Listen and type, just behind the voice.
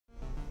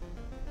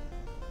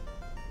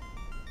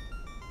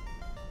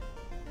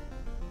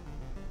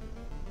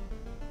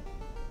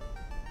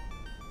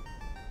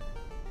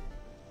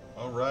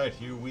Alright,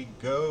 here we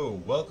go.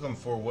 Welcome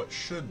for what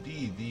should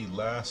be the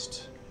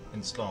last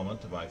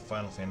installment of my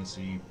Final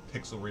Fantasy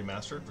Pixel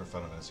Remastered for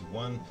Final Fantasy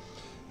 1.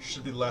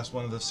 Should be the last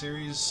one of the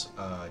series.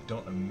 I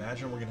don't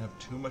imagine we're going to have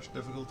too much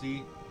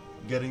difficulty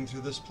getting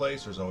through this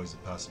place. There's always the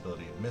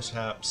possibility of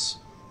mishaps,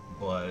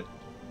 but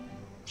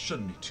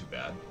shouldn't be too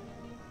bad.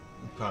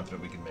 I'm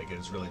confident we can make it.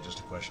 It's really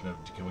just a question of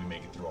can we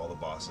make it through all the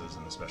bosses,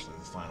 and especially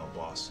the final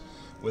boss,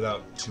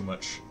 without too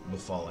much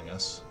befalling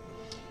us.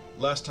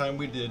 Last time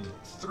we did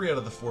 3 out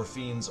of the 4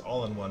 fiends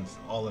all in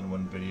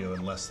one video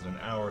in less than an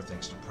hour,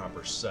 thanks to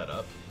proper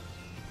setup.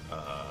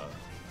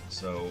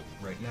 So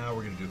right now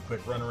we're going to do a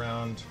quick run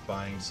around,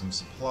 buying some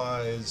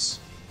supplies,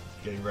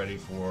 getting ready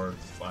for the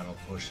final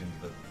push into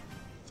the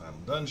final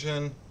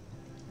dungeon.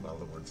 Well,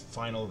 the word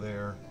 "final"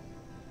 there.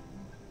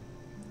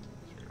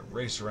 So we're going to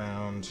race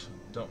around.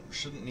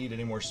 Shouldn't need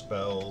any more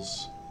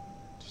spells.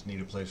 Just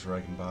need a place where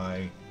I can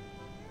buy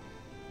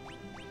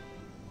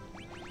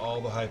all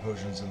the high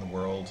potions in the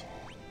world,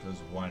 because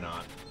why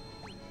not?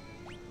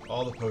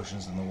 All the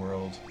potions in the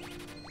world.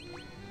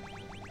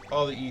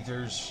 All the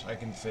ethers I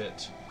can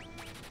fit.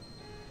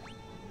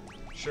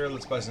 Sure,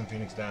 let's buy some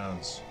Phoenix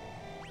Downs.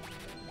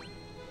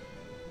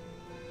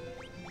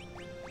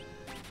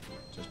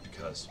 Just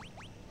because.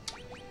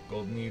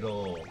 Gold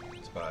Needle.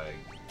 Let's buy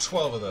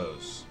 12 of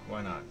those.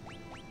 Why not?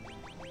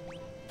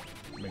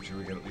 Make sure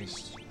we get at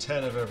least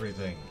 10 of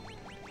everything.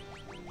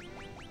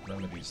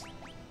 Remedies.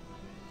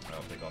 I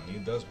don't think I'll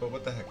need those, but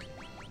what the heck.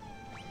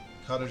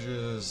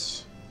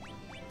 Cottages.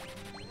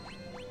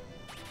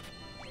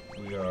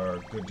 We are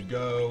good to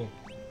go.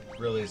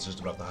 Really, it's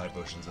just about the high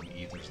potions and the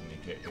ethers and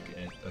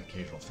the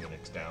occasional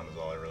Phoenix Down is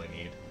all I really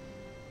need.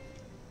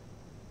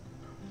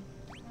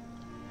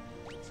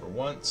 For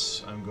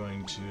once, I'm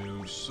going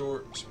to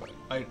sort by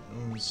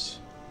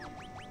items,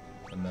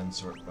 and then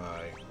sort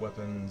by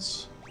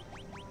weapons.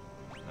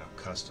 Now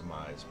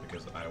customize,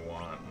 because I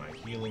want my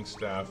healing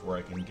staff where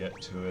I can get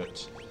to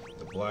it.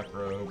 The black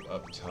robe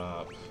up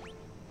top,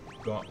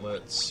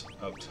 gauntlets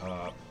up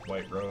top,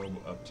 white robe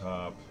up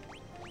top,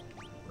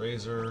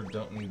 razor,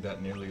 don't need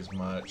that nearly as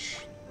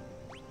much,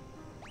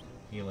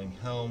 healing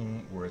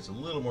helm where it's a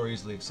little more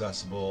easily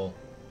accessible,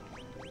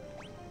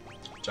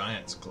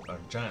 giant's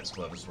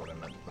glove is what I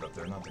meant to put up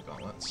there, not the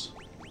gauntlets.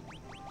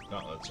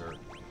 Gauntlets are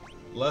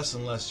less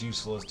and less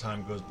useful as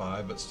time goes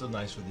by, but still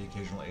nice with the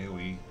occasional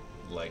AoE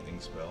lightning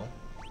spell.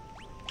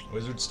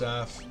 Wizard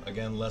Staff,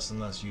 again, less and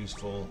less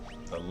useful.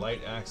 The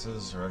light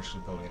axes are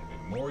actually probably going to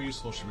be more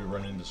useful should we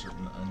run into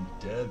certain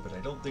undead, but I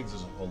don't think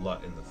there's a whole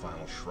lot in the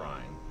final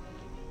shrine.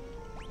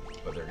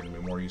 But they're going to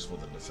be more useful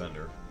than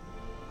Defender.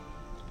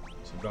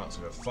 So gauntlets,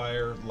 we have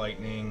Fire,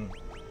 Lightning,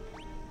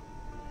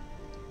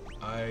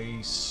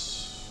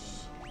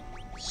 Ice.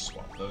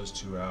 Swap those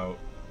two out.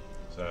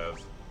 So I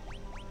have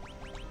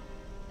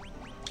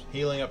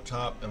healing up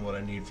top and what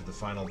I need for the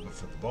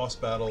boss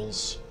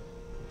battles.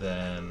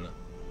 Then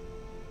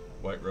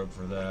white robe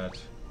for that.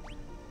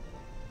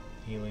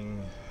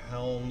 Healing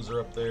helms are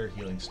up there.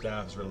 Healing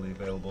staff is readily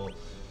available.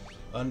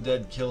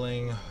 Undead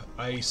killing,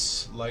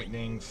 ice,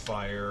 lightning,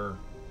 fire.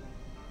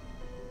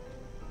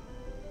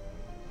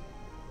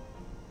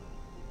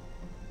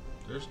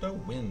 There's no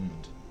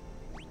wind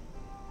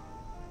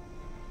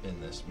in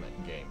this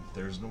game.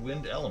 There's no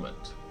wind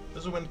element.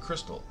 There's a wind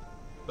crystal,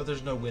 but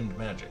there's no wind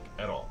magic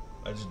at all.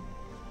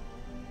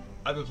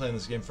 I've been playing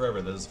this game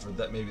forever.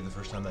 That may be the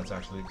first time that's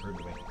actually occurred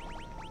to me.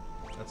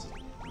 That's a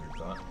weird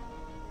thought.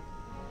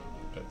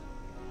 But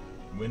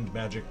wind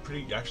magic,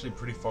 actually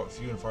pretty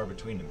few and far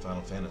between in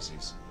Final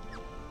Fantasies.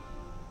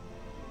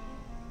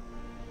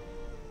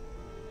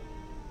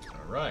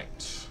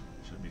 Alright.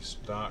 Should be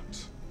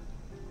stocked.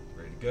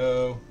 Ready to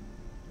go.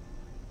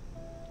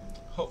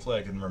 Hopefully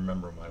I can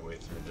remember my way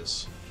through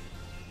this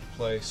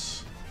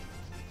place.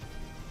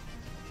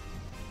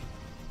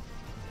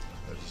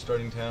 There's a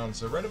starting town.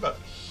 So right about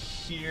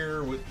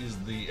here is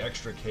the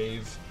extra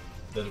cave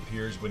that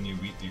appears when you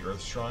beat the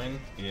Earth Shrine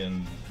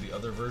in the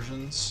other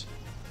versions.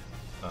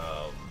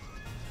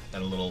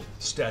 And a little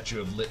statue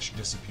of Lich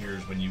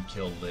disappears when you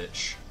kill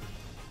Lich.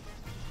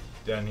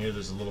 Down here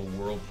there's a little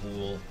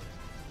whirlpool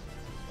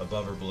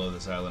above or below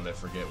this island, I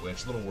forget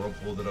which. Little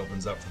whirlpool that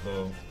opens up for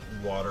the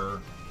water.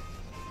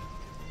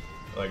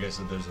 Like I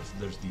said,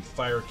 there's the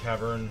fire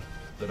cavern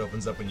that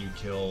opens up when you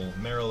kill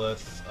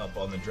Merilith up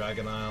on the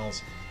Dragon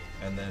Isles.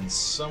 And then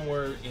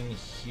somewhere in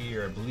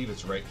here, I believe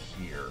it's right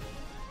here,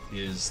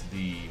 is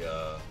the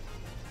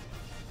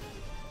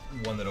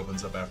one that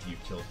opens up after you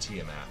kill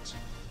Tiamat.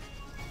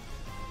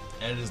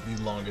 And it is the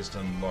longest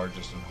and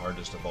largest and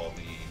hardest of all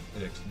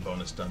the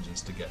bonus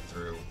dungeons to get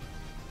through.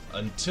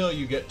 Until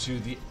you get to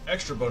the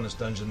extra bonus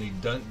dungeon,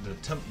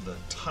 the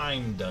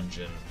Time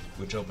Dungeon,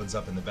 which opens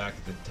up in the back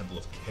of the Temple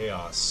of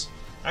Chaos.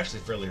 Actually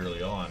fairly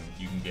early on,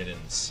 you can get in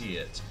and see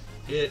it.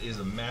 It is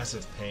a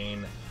massive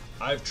pain.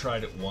 I've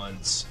tried it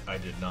once. I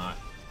did not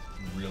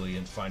really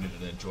find it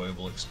an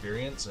enjoyable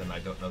experience, and I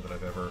don't know that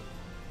I've ever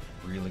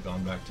really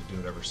gone back to do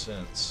it ever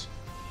since.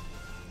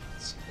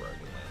 Let's see where I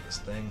can land this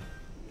thing.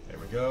 There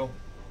we go.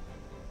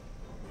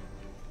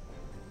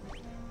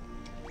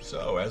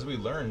 So, as we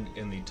learned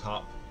in the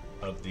top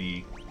of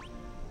the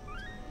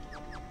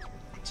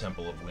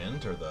Temple of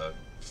Wind, or the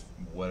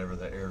whatever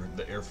the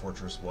air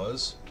fortress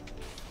was,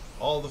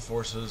 all the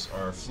forces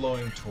are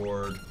flowing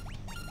toward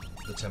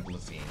the Temple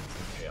of Fiends,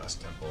 the Chaos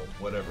Temple,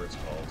 whatever it's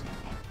called.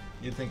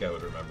 You'd think I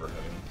would remember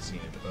having seen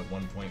it at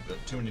one point, but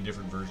too many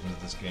different versions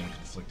of this game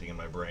conflicting in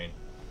my brain.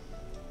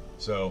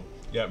 So,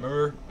 yeah,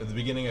 remember at the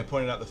beginning I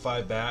pointed out the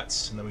 5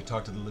 bats, and then we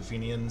talked to the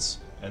Lufenians,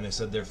 and they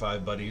said their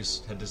 5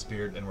 buddies had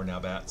disappeared and were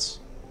now bats.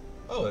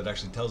 Oh, it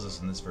actually tells us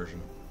in this version.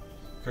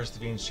 Curse of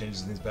the Fiends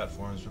changes in these bat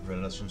forms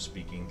prevented us from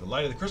speaking. The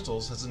light of the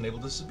crystals has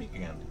enabled us to speak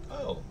again.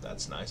 Oh,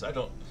 that's nice. I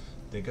don't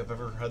think I've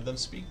ever had them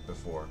speak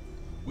before.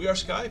 We are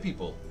sky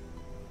people.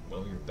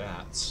 Well, you're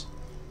bats.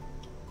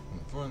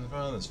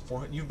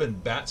 You've been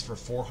bats for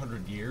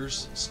 400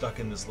 years,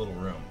 stuck in this little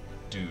room.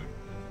 Dude.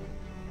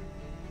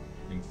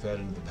 Being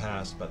fed into the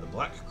past by the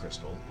black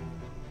crystal.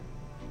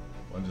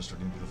 One just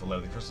starting beautiful light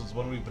of the crystals,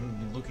 one we've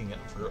been looking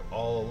at for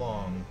all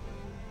along.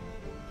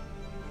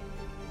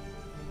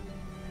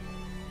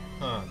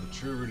 Huh, the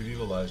true root of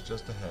evil lies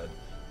just ahead.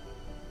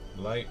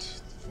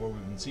 Light, for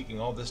we've been seeking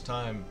all this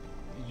time.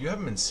 You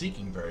haven't been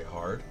seeking very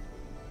hard.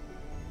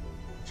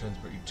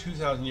 Transport you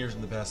 2,000 years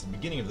in the past, the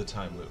beginning of the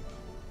time loop.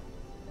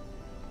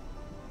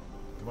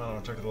 Come on, I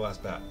want to talk to the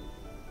last bat.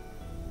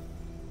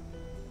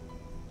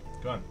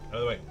 Come on, out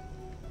of the way.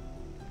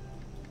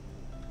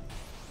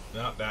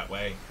 Not that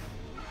way.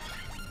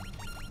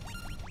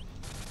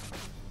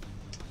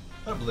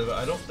 I don't believe it.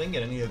 I don't think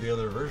in any of the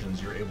other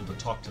versions you're able to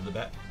talk to the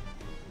bat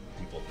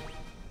people.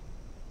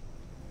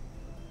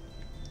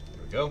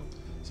 There we go.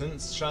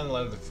 Since shine the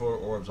light of the 4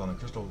 orbs on the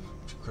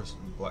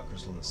black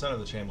crystal in the center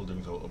of the chamber,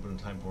 doing so will open a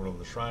time portal of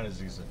the shrine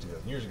as existed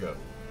 2,000 years ago.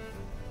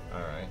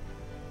 Alright.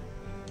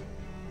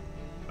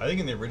 I think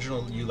in the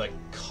original you like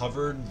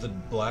covered the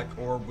black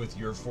orb with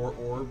your 4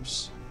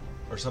 orbs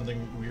or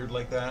something weird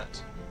like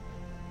that.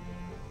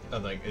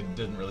 And like it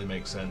didn't really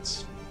make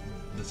sense,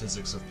 the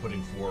physics of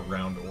putting 4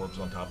 round orbs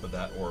on top of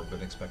that orb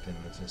and expecting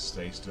it to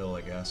stay still,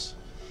 I guess.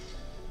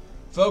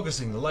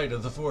 Focusing the light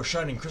of the 4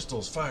 shining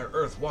crystals, fire,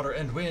 earth, water,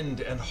 and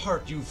wind, and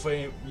heart, you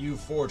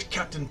forge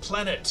Captain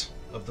Planet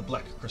of the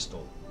black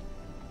crystal.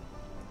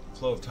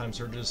 Flow of time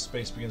surges,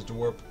 space begins to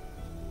warp.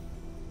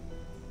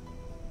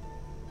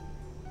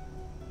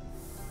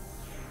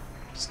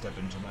 Step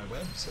into my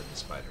web, said the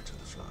spider to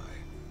the fly.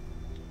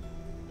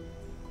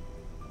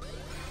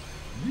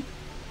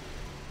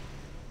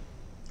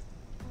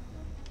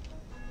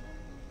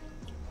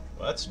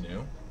 Well, that's new.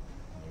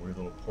 A weird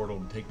little portal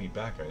to take me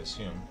back, I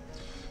assume.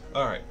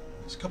 Alright,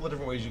 there's a couple of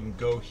different ways you can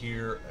go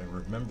here. I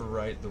remember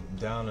right, the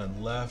down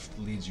and left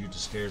leads you to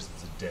stairs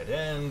that's a dead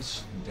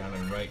end. Down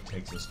and right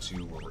takes us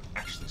to where we're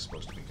actually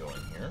supposed to be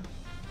going here.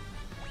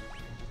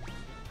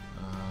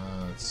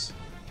 Let's see.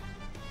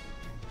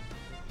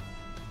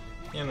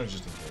 Yeah, no,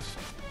 just in case.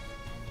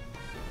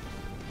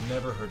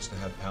 Never hurts to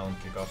have Palin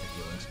kick off a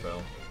healing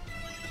spell.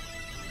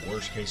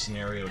 Worst case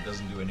scenario, it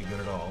doesn't do any good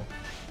at all.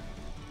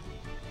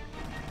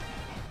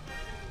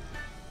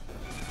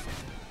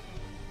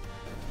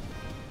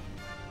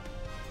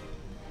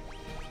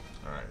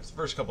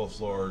 The first couple of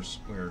floors,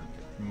 we're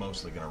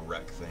mostly going to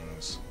wreck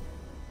things.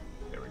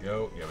 There we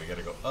go. Yeah, we got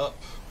to go up.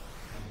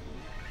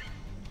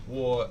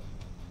 What?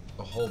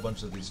 A whole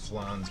bunch of these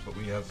flans, but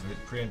we have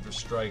preemptive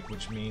strike,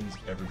 which means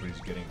everybody's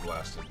getting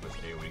blasted with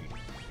AoE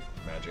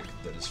magic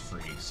that is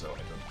free, so I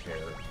don't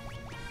care.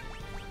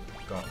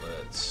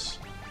 Gauntlets.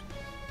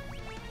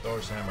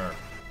 Thor's hammer.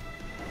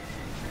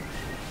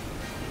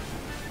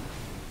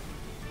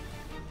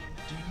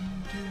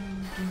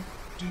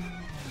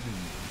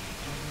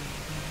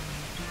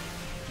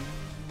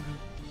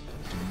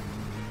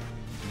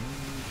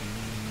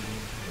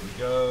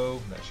 Go.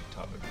 That should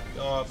top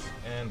everything off,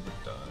 and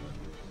we're done.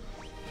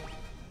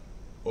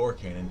 Or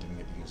cannon didn't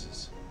get to use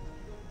this.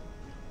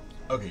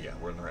 Okay, yeah,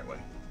 we're in the right way.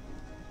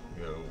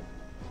 Go.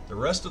 The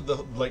rest of the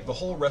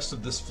whole rest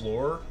of this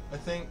floor, I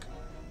think.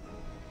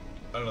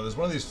 I don't know. There's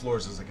one of these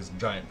floors that's like a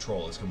giant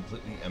troll. It's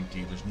completely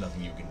empty. There's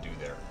nothing you can do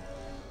there,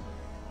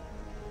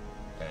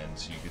 and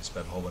so you could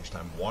spend a whole bunch of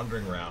time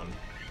wandering around.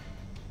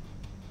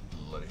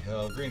 Bloody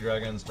hell! Green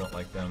dragons, don't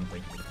like them.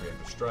 Thank you for the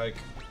preemptive strike.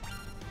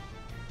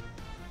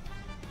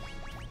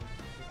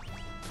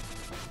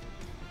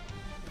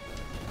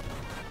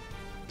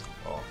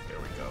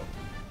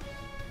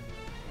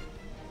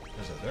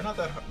 They're not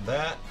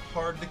that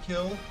hard to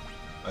kill.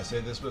 I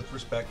say this with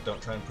respect, don't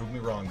try and prove me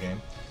wrong,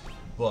 game.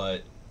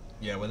 But,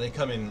 yeah, when they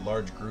come in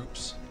large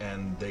groups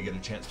and they get a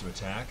chance to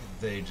attack,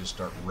 they just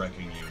start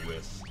wrecking you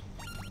with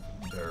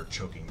their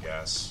choking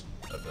gas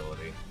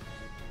ability.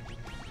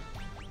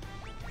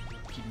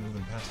 Keep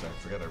moving past that. I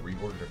forgot I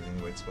reordered everything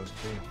the way it's supposed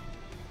to be.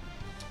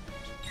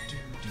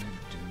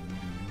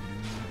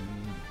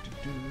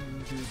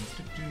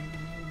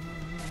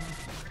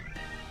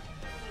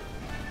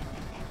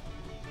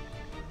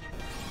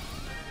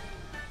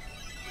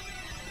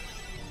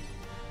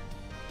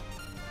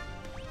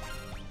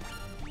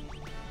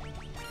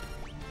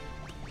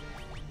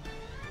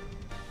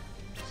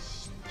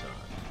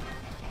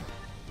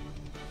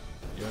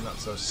 Not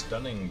so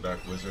stunning,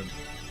 Dark Wizard.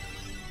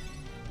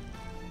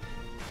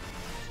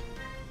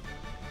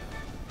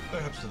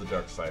 Perhaps the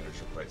Dark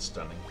Fighters are quite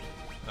stunning.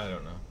 I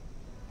don't know.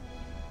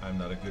 I'm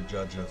not a good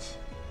judge of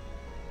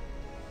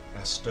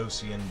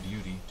Astosian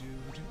beauty.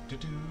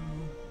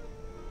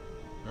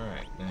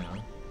 Alright,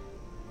 now.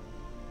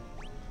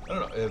 I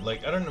don't know,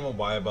 like, I don't know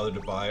why I bothered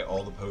to buy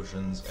all the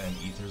potions and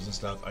ethers and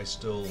stuff. I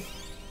still,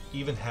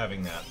 even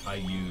having that, I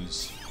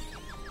use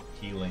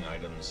healing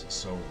items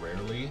so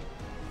rarely.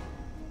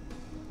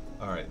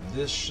 Alright,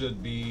 this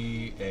should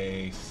be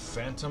a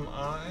Phantom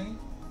Eye.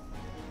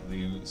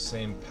 The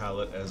same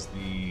palette as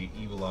the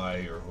Evil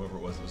Eye, or whoever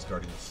it was that was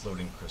guarding the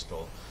floating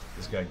crystal.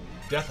 This guy,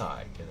 Death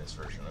Eye, in this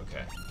version,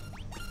 okay.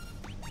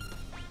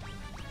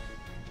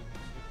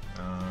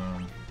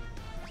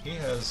 He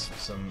has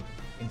some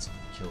instant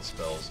kill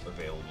spells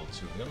available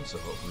to him, so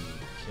hopefully we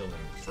will kill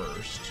him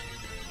first.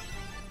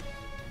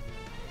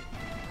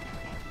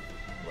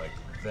 Like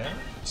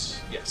that.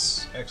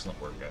 Yes,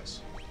 excellent work, guys.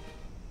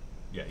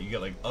 Yeah, you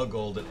get like a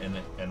gold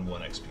and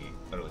 1 XP.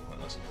 Utterly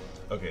pointless.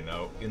 Okay,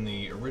 now in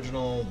the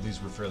original, these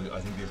were fairly.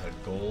 I think these had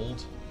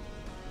gold,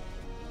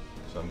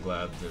 so I'm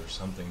glad there's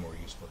something more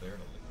useful there.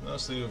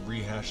 Mostly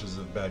rehashes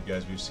of bad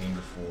guys we've seen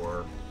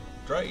before.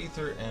 Dry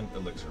Ether and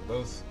Elixir,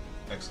 both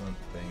excellent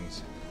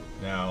things.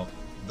 Now,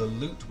 the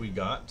loot we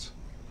got.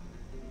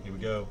 Here we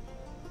go.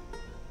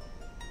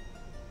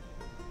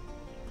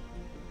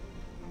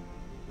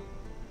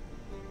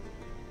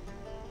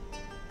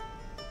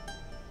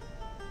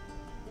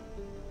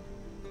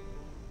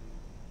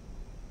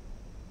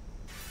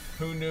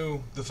 Who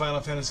knew the Final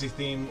Fantasy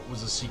theme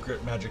was a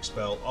secret magic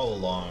spell all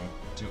along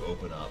to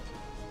open up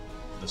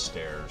the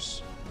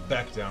stairs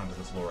back down to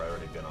the floor I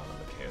already been on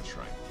in the Chaos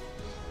Shrine.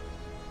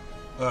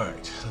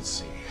 Alright, let's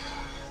see.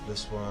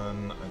 This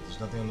one, there's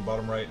nothing on the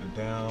bottom right or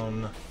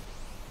down. I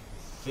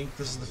think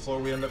this is the floor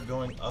we end up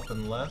going up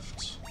and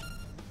left.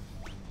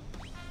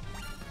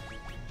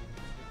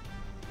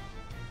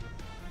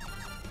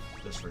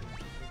 Just for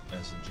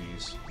S and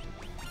Gs.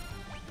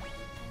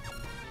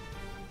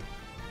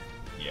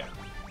 Yeah.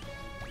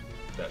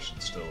 That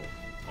should still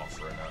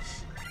offer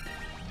enough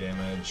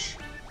damage.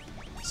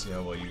 See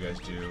how well you guys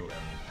do, and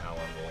Palin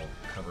will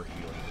cover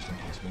healing just in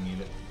case we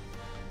need it.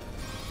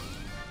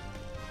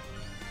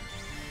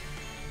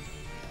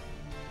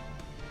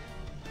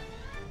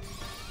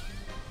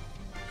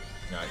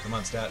 Alright, come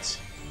on, stats.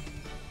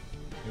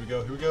 Here we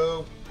go, here we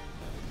go!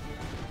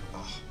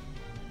 Oh.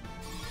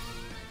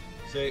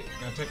 See,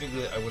 now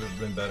technically I would have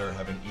been better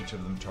having each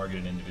of them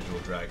target an individual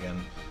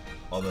dragon.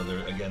 Although,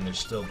 there's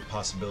still the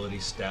possibility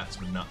stats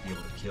would not be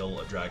able to kill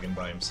a dragon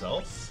by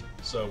himself.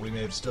 So we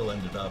may have still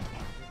ended up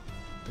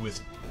with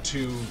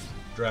 2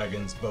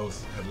 dragons,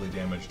 both heavily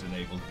damaged and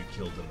able to be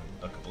killed in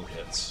a couple of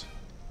hits.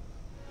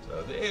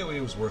 So the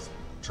AoE was worth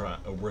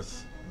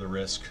the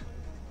risk.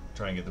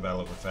 Try and get the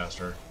battle over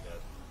faster.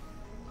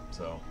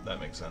 So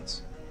that makes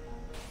sense.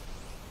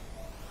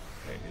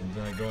 Okay, and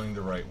then going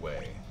the right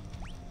way.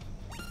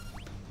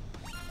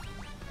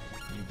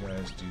 You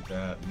guys do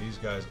that. And these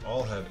guys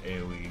all have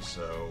AoE,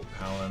 so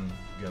Palin,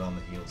 get on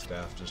the heal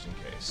staff just in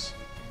case.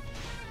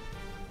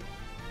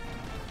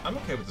 I'm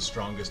okay with the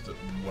strongest,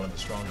 one of the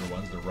stronger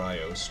ones, the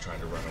Rios, trying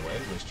to run away.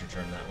 Waste your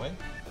turn that way.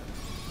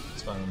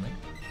 It's fine with me.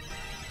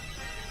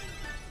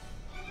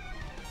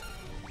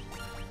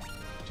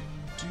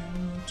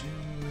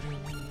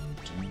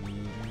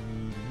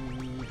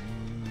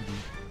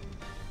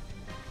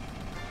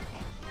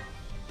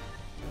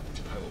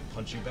 I will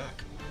punch you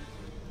back.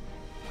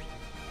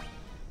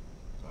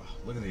 Oh,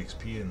 look at the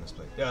XP in this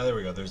place. Yeah, there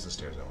we go. There's the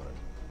stairs I wanted.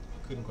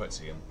 Couldn't quite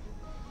see them.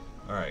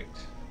 Alright.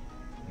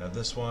 Now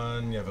this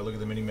one, yeah, if I look at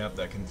the mini-map,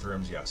 that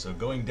confirms, yeah, so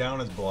going down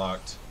is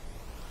blocked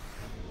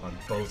on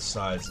both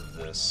sides of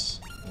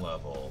this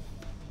level.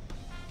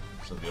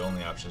 So the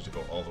only option is to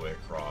go all the way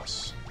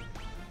across.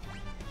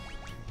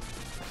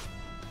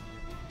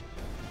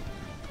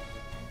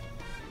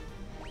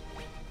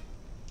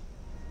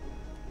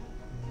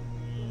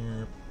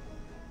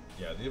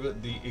 Yeah,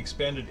 the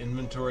expanded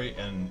inventory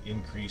and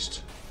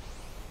increased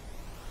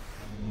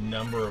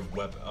number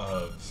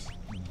of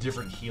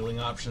different healing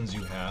options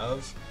you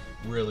have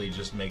really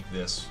just make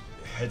this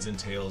heads and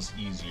tails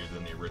easier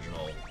than the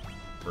original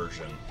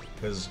version.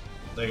 Because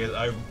like,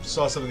 I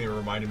saw something that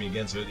reminded me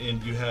against it,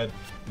 and you had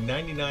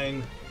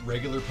 99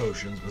 regular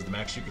potions was the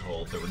max you could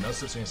hold. There were no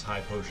such thing as high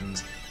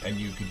potions, and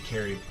you could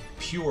carry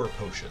pure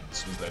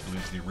potions, which I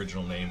believe is the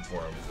original name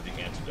for them, for the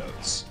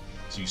antidotes.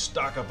 So you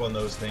stock up on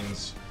those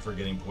things for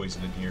getting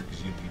poisoned in here,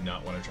 because you do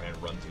not want to try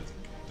and run through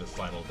the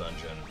final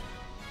dungeon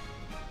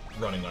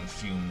running on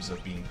fumes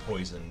of being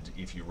poisoned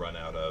if you run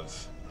out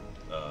of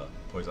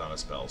Poisona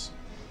spells.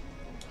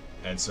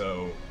 And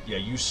so, yeah,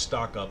 you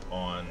stock up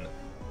on,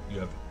 you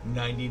have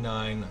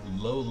 99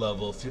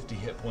 low-level, 50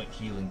 hit point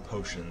healing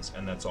potions,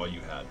 and that's all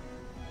you had.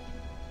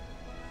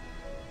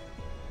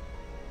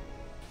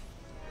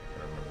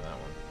 I remember that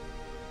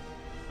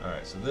one.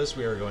 Alright, so this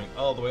we are going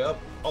all the way up,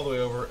 all the way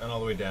over, and all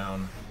the way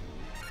down.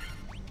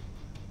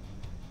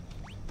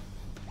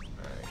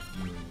 Alright,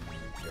 you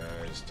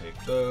guys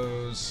take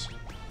those.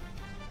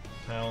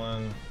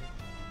 Talon.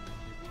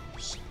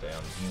 Stay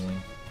on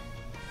healing.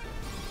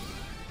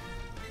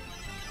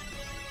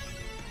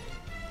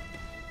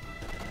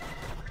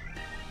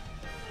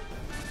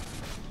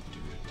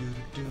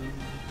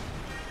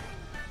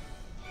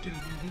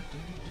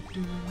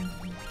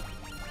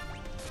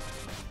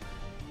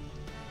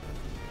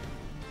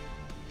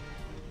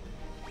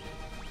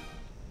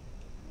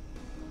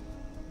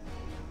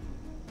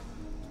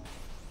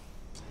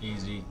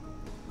 Easy.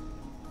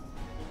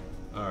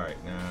 Alright,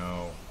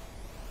 now...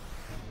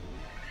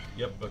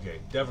 Yep, okay.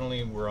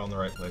 Definitely we're on the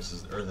right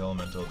places. The Earth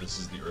Elemental, this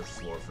is the Earth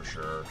floor for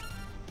sure.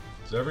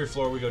 So every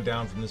floor we go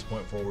down from this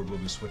point forward, we'll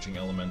be switching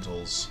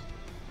Elementals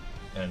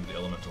and the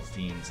Elemental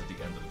Fiends at the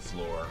end of the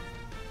floor.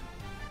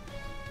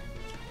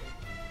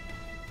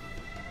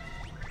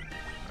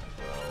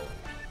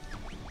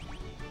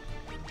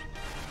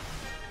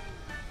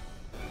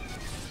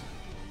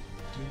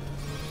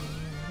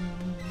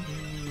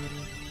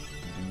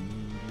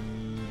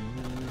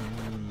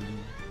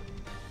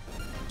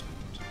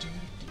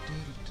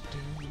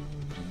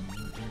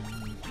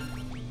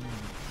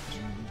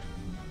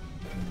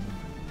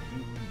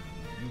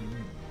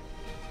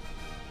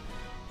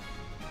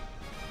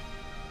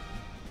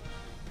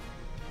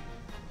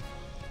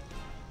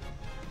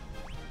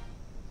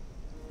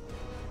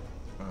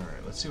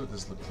 Let's see what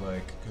this looks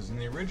like, because in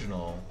the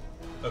original...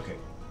 Okay.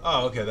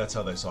 Oh, okay, that's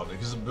how they solved it.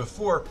 Because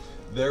before,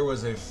 there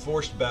was a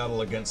forced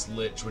battle against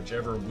Lich,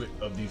 whichever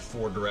of the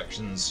 4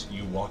 directions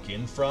you walk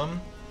in from.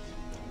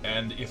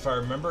 And if I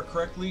remember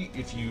correctly,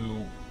 if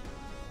you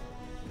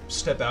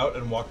step out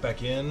and walk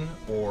back in,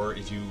 or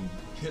if you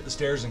hit the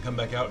stairs and come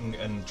back out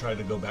and try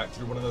to go back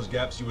through one of those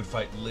gaps, you would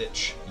fight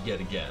Lich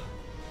yet again.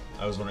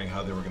 I was wondering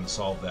how they were going to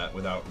solve that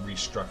without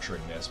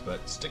restructuring this,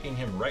 but sticking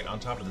him right on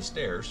top of the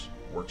stairs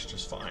works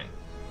just fine.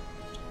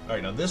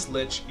 Alright, now this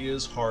Lich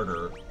is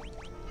harder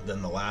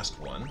than the last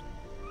one.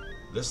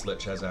 This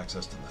Lich has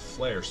access to the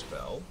Flare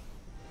spell.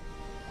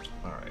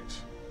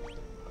 Alright.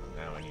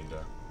 Now I need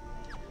to...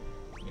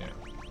 Yeah.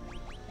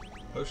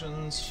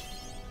 Potions.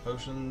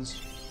 Potions.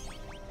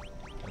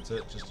 That's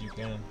it, just you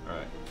can.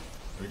 Alright.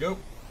 Here we go.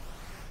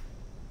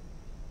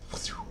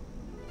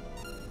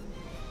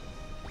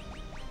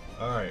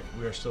 Alright,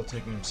 we are still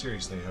taking him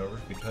seriously,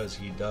 however, because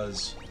he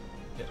does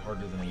hit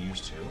harder than he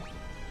used to.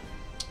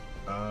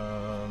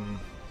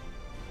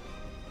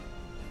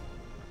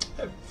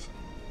 I have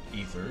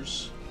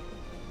ethers,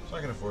 so I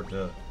can afford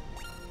to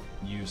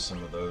use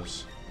some of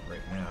those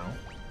right now.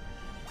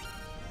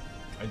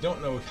 I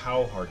don't know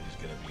how hard he's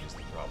going to be is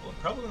the problem.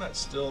 Probably not,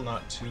 still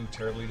not too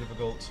terribly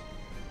difficult,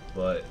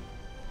 but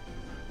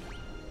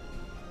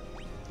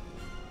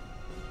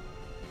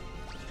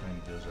let's try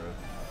and do this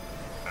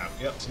right.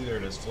 Yep, see there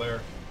it is,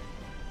 Flare.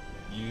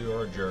 You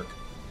are a jerk.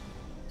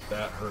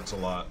 That hurts a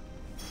lot.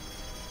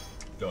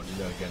 Don't do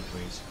that again,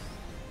 please.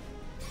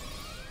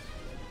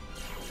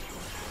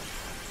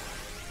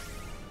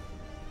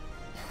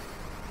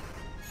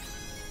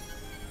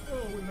 Oh,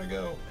 where did I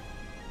go?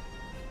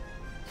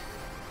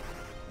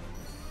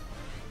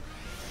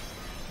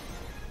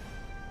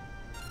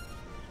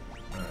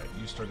 Alright,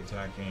 you start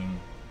attacking.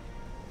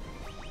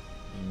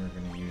 You're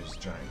going to use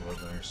Giant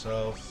Gloves on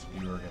yourself.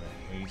 You are going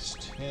to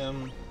haste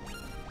him.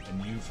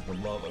 And you, for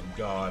the love of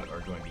God,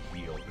 are going to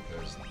heal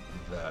because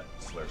that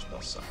flare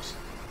spell sucks.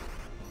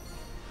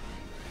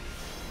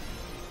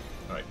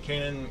 Alright,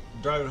 Kanan,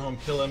 drive it home,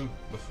 kill him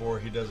before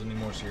he does any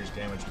more serious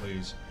damage,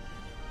 please.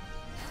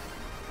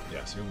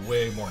 Yeah, so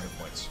way more hit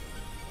points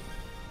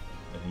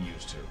than he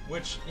used to,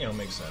 which, you know,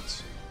 makes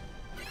sense.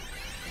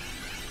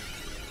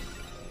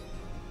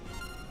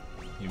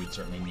 He would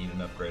certainly need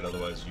an upgrade,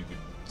 otherwise you could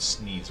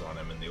sneeze on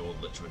him and the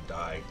old Lich would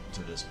die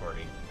to this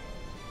party.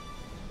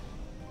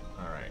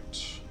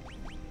 Alright.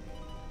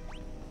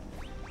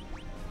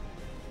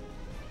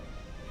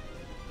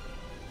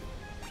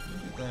 You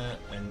do that,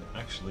 and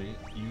actually,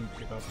 you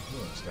kick off the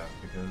healing staff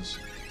because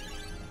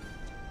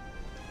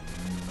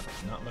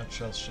not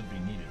much else should be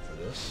needed for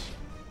this.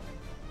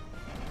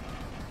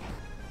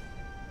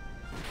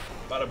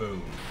 Bada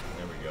boom!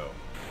 There we go.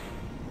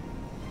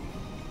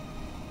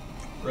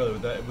 Really,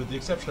 with the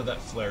exception of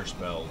that flare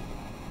spell,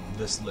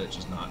 this Lich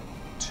is not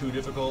too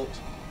difficult.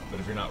 But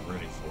if you're not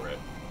ready for it,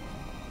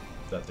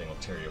 that thing will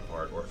tear you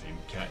apart. Or if you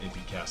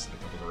cast it a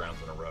couple of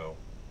rounds in a row,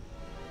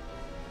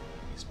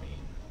 he's mean.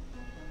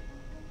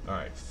 All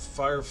right,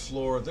 fire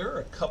floor. There are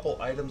a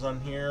couple items on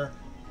here.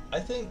 I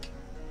think,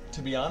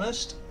 to be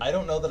honest, I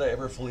don't know that I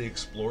ever fully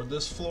explored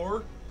this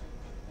floor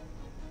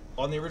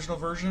on the original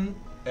version,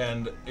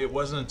 and it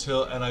wasn't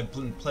until, and I've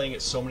been playing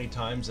it so many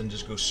times and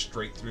just go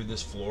straight through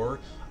this floor,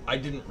 I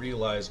didn't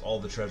realize all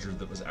the treasure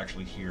that was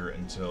actually here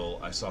until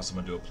I saw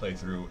someone do a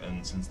playthrough,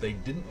 and since they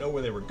didn't know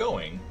where they were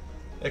going,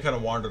 they kind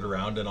of wandered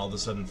around and all of a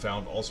sudden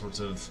found all sorts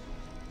of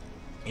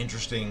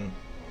interesting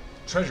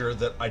treasure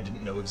that I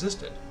didn't know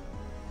existed.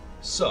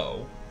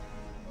 So,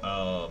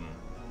 I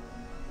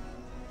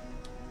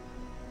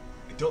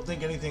don't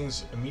think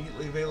anything's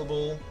immediately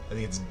available. I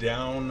think it's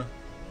down,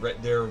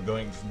 right there,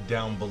 going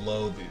down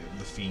below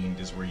the Fiend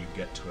is where you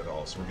get to it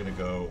all. So we're going to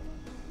go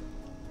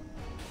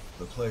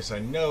the place I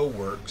know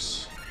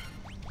works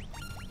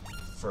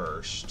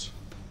first.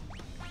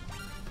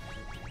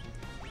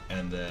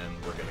 And then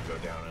we're going to go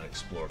down and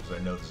explore, because I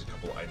know there's a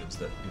couple items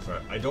that, if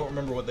I don't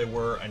remember what they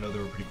were, I know they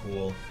were pretty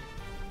cool.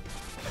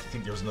 I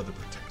think there was another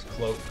Protect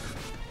Cloak,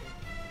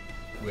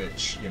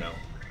 which, you know,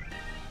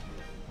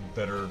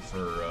 better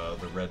for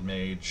the Red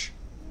Mage,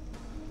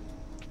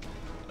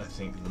 I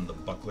think, than the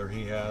Buckler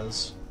he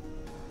has.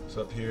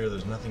 So up here,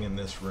 there's nothing in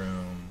this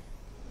room.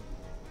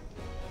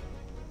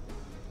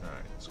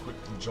 Alright, let's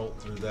quickly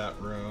jolt through that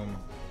room.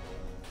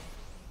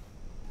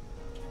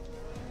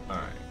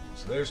 Alright.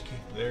 So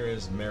there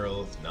is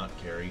Merilith, not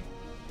Carrie.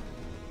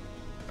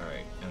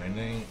 Alright, and I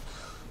think...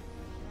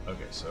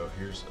 Okay, so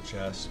here's a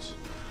chest.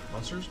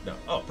 Monsters? No.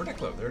 Oh, Protect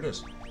Cloak, there it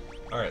is.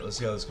 Alright, let's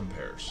see how this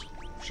compares.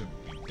 Should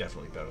be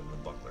definitely better than the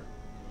Buckler.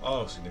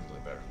 Oh,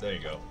 significantly better. There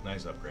you go.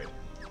 Nice upgrade.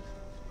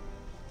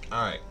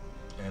 Alright,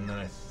 and then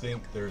I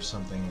think there's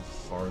something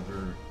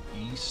farther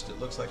east, it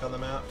looks like, on the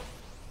map.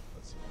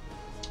 Let's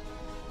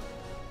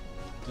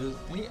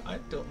see. I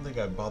don't think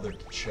I bothered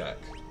to check.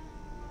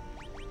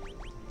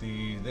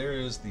 There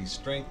is the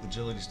strength,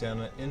 agility,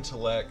 stamina,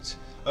 intellect.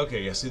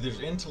 Okay, yeah, see, there's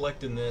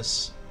intellect in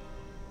this,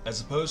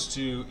 as opposed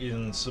to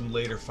in some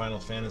later Final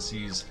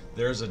Fantasies.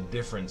 There's a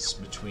difference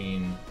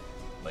between,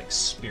 like,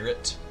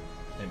 spirit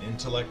and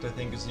intellect, I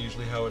think, is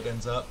usually how it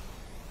ends up.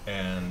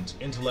 And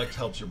intellect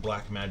helps your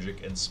black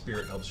magic, and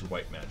spirit helps your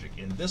white magic.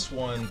 In this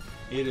one,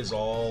 it is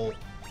all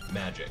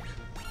magic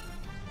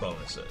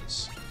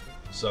bonuses.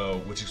 So,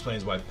 which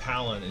explains why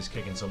Palin is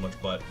kicking so much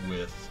butt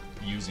with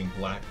using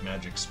black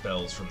magic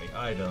spells from the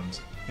items,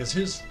 because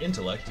his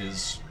intellect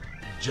is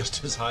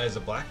just as high as a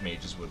black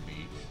mage's would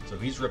be, so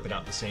he's ripping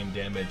out the same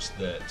damage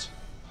that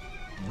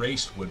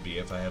raced would be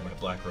if I had my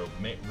black robe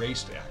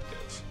raced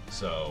active.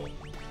 So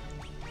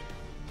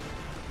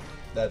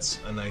that's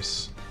a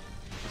nice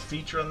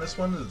feature on this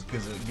one,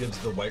 because it gives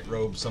the white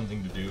robe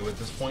something to do at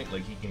this point.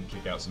 Like, he can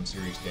kick out some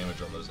serious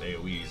damage on those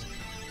AoEs,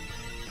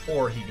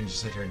 or he can just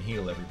sit here and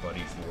heal everybody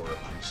for a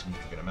pretty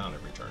significant amount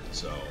every turn.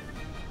 So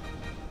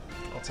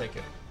I'll take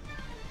it.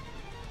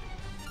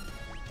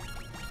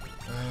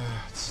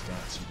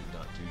 Stats, you did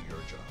not do your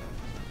job.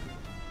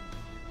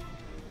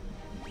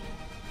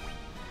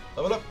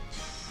 Level up!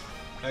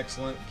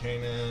 Excellent.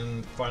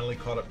 Kanan finally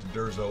caught up to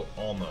Durzo,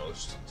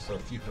 almost. So a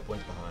few hit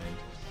points behind.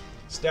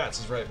 Stats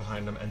is right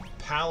behind him, and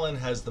Palin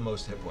has the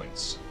most hit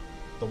points.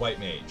 The White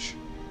Mage.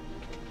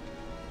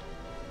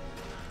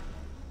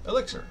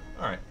 Elixir.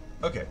 Alright.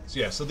 Okay. So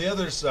yeah, so the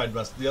other side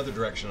the other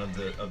direction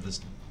of this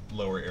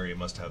lower area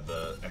must have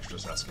the extra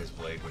Sasuke's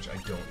Blade, which I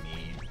don't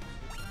need.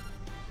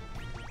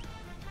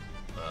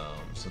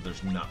 So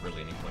there's not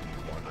really any point in me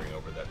wandering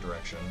over that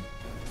direction.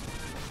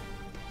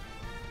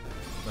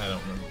 I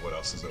don't remember what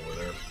else is over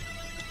there.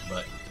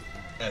 But,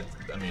 I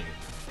mean,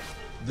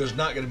 there's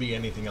not going to be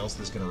anything else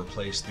that's going to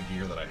replace the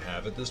gear that I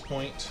have at this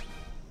point.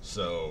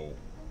 So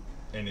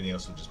anything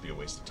else would just be a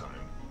waste of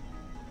time.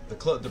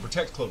 The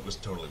Protect Cloak was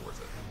totally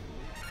worth it.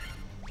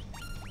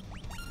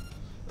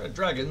 Red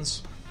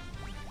Dragons.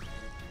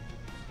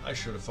 I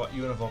should have fought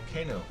you in a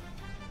volcano,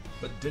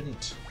 but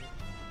didn't.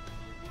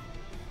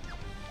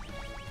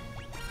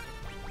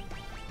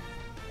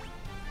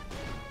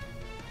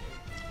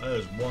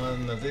 There's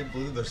one, I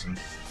believe there's some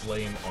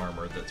flame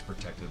armor that's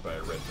protected by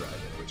a red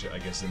dragon, which I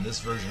guess in this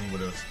version would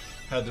have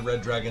had the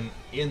red dragon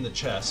in the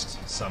chest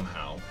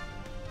somehow,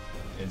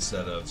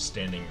 instead of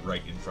standing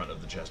right in front of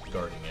the chest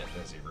guarding it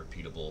as a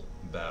repeatable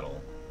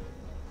battle.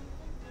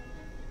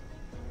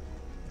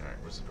 Alright,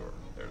 where's the door?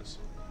 There it is.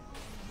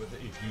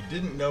 If you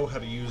didn't know how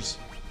to use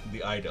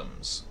the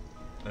items,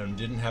 and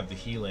didn't have the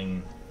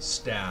healing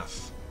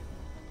staff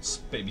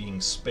being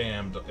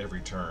spammed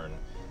every turn,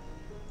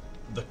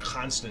 the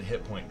constant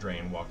hit point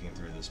drain walking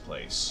through this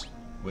place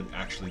would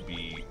actually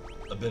be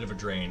a bit of a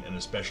drain, and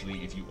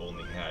especially if you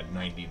only had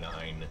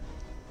 99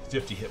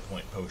 50 hit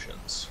point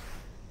potions.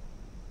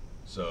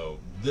 So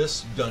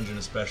this dungeon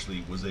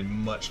especially was a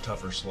much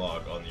tougher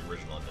slog on the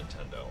original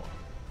Nintendo.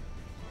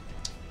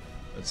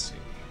 Let's see.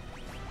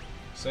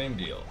 Same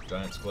deal.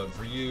 Giant's Club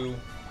for you.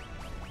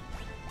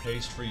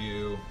 Haste for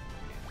you.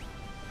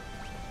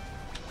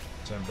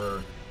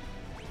 Temper.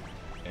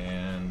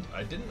 And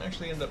I didn't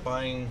actually end up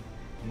buying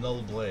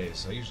Null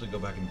Blaze. I usually go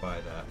back and buy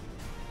that.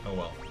 Oh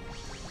well. I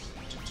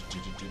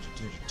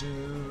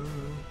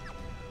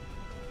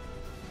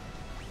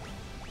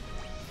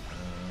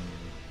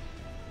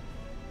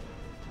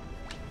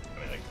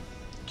mean, I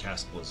could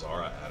cast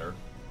Blizzara at her.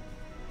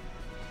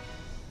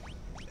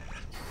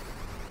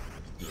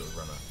 Do a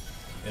run a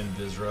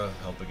Invisra,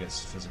 help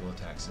against physical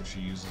attacks if she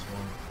uses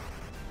one.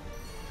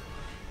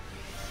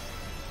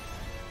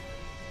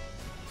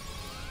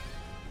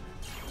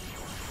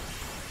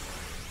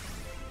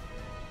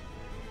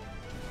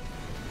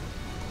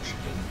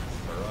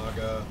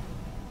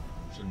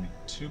 Shouldn't be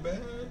too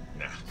bad.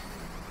 Nah.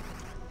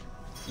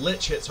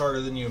 Lich hits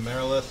harder than you,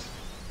 Merilith.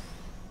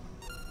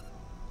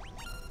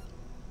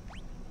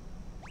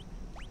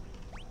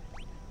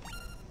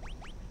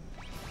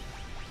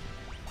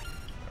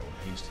 I will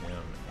haste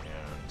him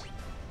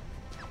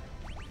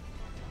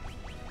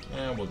and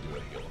And we'll do a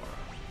heal aura.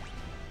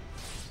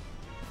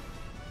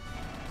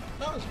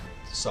 That was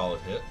a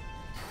solid hit.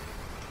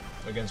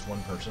 Against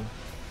one person.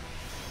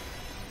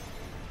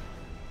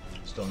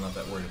 Still not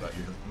that worried about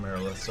your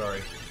Marilith,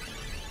 sorry.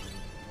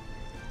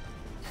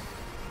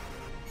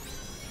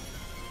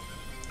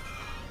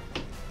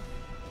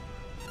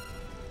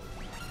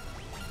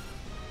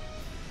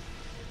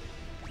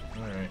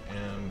 Alright,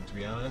 and to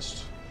be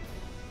honest,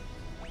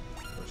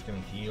 we're just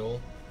gonna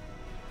heal.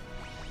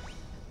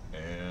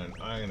 And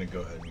I'm gonna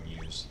go ahead and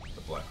use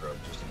the Black Robe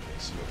just in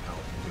case, see what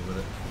Paladin can do with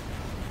it.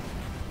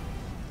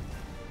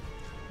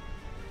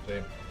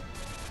 Okay.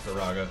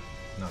 Faraga,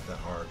 not that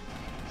hard.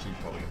 So you're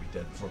probably gonna be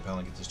dead before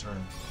Palin gets his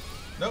turn.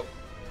 Nope.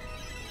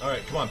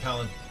 Alright, come on,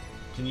 Palin.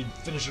 Can you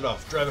finish it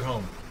off? Drive it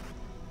home.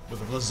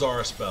 With a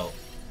Blazara spell.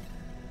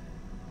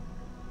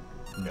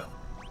 No.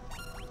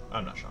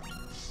 I'm not shocked.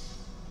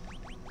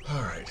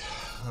 Alright,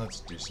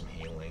 let's do some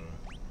healing.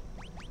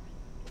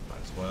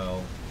 Might as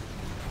well.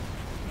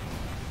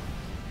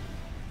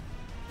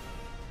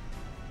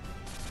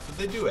 But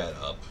they do add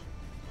up.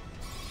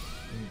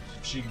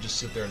 She can just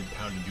sit there and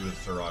pound you with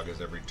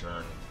Faragas every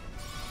turn.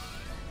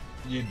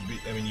 You'd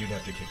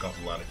have to kick off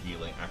a lot of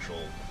healing,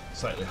 actual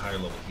slightly higher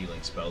level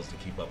healing spells to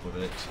keep up with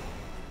it,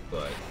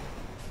 but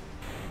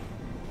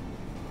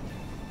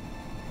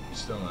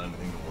still not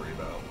anything to worry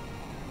about.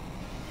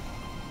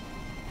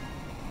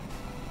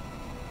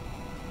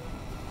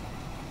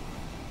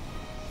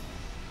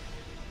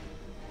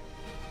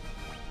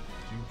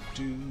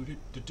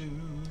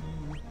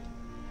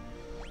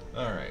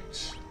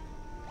 Alright.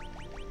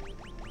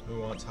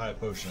 Who wants high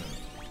potion?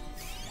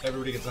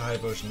 Everybody gets a high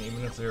potion,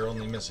 even if they're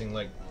only missing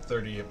like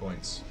 30 hit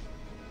points.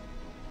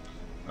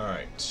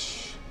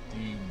 Alright.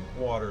 The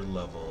water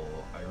level.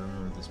 I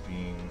remember this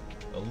being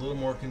a little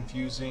more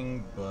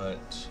confusing,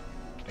 but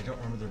I don't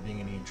remember there being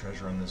any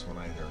treasure on this one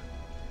either.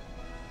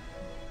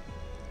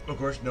 Of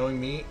course, knowing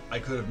me, I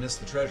could have missed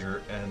the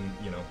treasure and,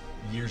 you know,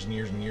 years and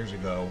years and years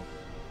ago,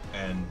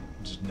 and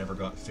just never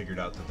got figured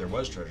out that there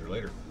was treasure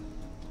later.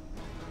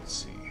 Let's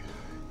see.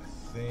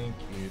 I think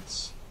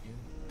it's in,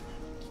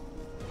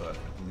 but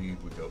I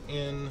believe we go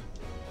in,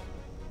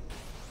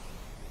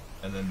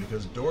 and then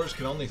because doors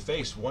can only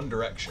face one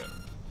direction,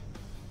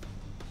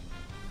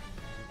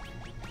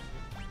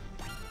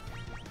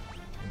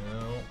 you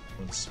know,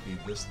 let's speed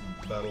this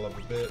battle up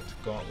a bit.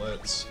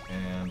 Gauntlets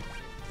and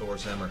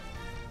Thor's hammer.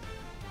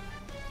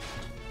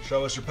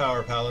 Show us your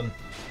power, Palin.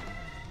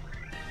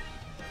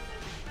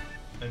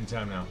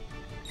 Anytime now.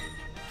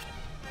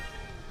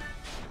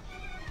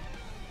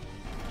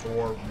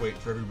 Or wait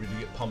for everybody to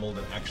get pummeled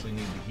and actually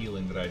need the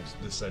healing that I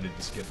decided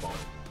to skip on.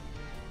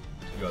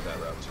 You got that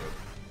route too.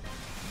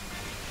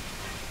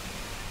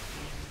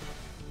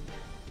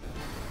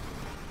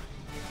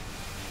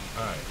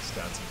 Alright,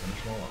 stats and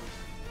finish them all off.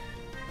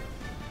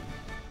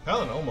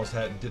 Palin almost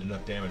did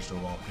enough damage to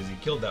them all because he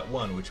killed that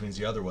one, which means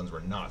the other ones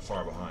were not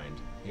far behind.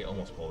 He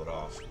almost pulled it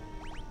off.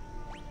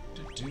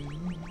 Those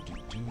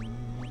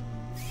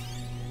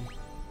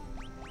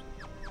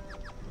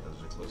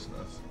are close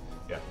enough.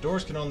 Yeah,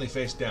 doors can only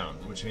face down,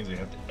 which means we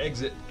have to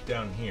exit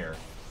down here,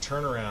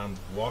 turn around,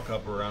 walk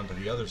up around to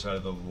the other side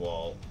of the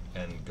wall,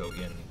 and go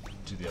in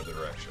to the other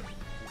direction.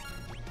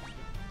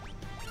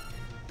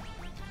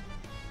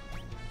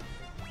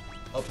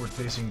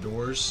 Upward-facing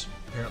doors,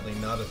 apparently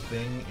not a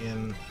thing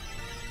in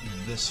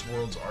this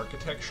world's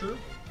architecture.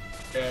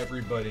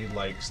 Everybody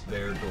likes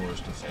their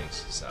doors to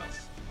face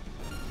south.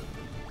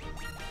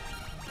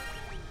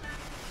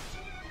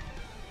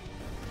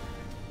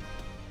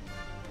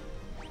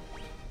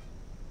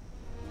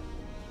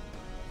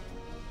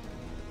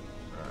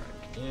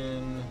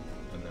 In,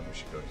 and then we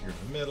should go here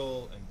to the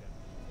middle and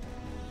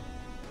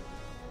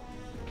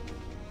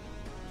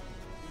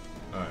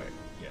down. Alright,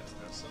 yes,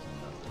 that's something.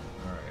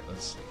 Alright,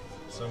 let's see.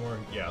 Somewhere,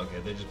 yeah, okay,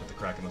 they just put the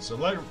Kraken on. So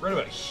right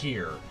about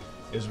here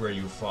is where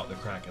you fought the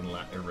Kraken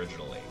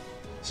originally.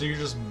 So you're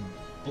just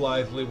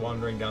blithely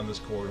wandering down this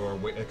corridor,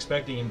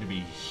 expecting him to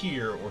be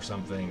here or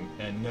something,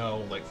 and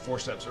no, like 4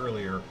 steps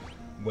earlier,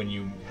 when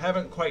you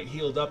haven't quite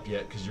healed up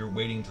yet because you're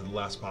waiting to the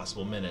last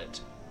possible minute,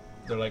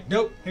 they're like,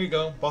 nope, here you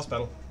go, boss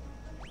battle.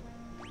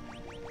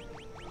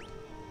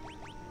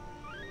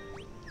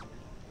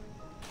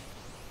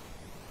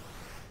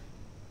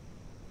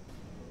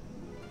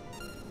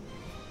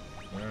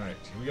 Alright,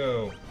 here we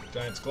go.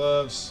 Giant's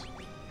gloves.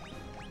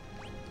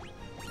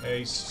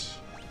 Haste.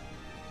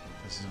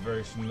 This is a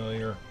very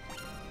familiar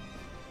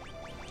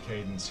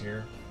cadence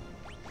here.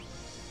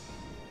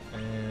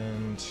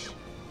 And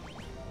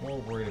more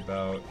worried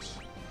about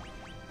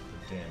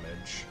the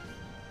damage.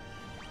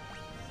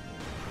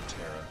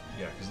 Protera.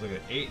 Yeah, because look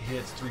at 8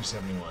 hits,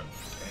 371.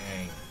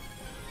 Dang.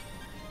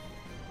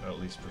 That'll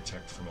at least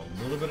protect from a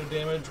little bit of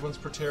damage once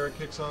Protera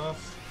kicks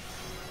off.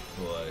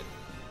 But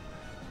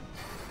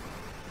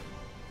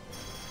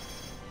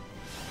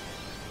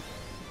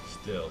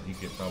still, he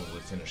could probably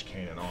finish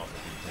Kanan off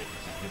if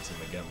he hits him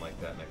again like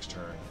that next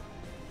turn.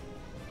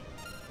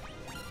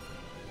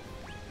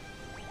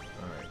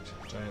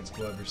 Alright, Giant's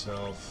Glove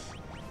yourself,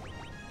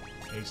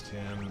 haste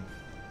him,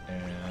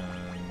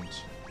 and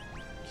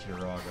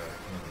Kiraga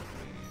in,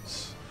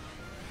 please.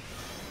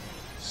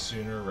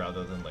 Sooner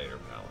rather than later,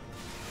 Palin.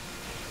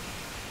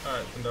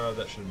 Alright, Pandara,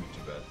 that shouldn't be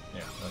too bad.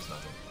 Yeah, that's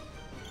nothing.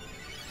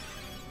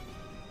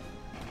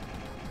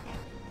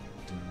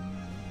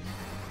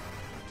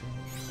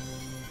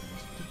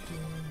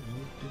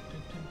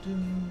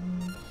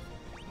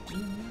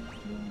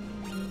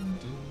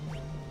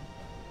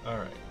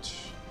 Alright.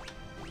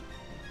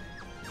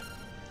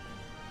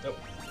 Nope.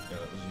 Yeah,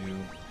 that was you.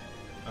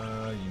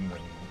 You can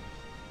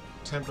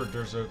temper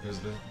Durzo, because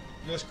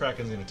this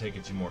Kraken's going to take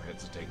a few more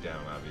hits to take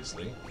down,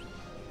 obviously.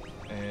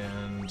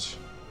 And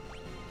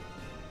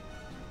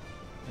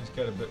he's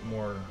got a bit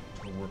more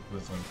to work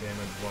with on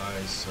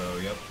damage-wise, so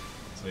yep.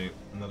 So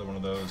another one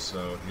of those,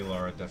 so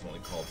Healara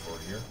definitely called for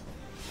here.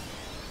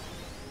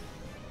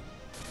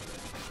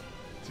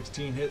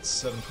 16 hits,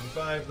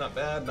 725, not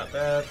bad, not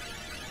bad.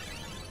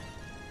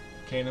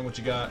 Kanan, what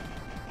you got?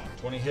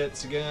 20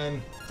 hits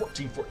again,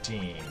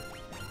 14-14.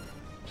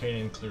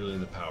 Kanan clearly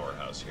the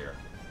powerhouse here.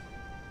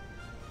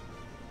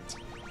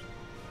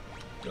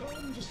 Go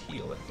and just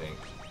heal, I think.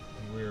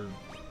 We're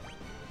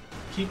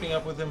keeping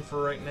up with him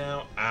for right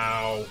now.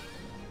 Ow!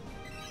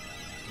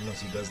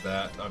 Unless he does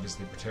that.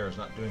 Obviously, Patera's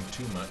not doing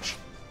too much.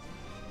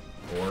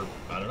 Or,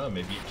 I don't know,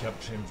 maybe it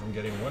kept him from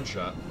getting one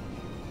shot.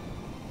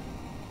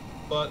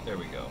 But, there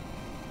we go.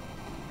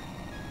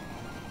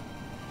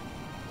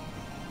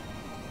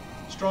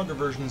 Stronger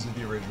versions of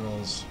the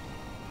originals.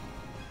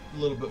 A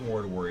little bit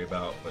more to worry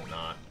about, but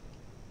not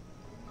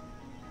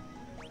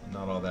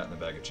all that in a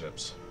bag of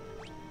chips.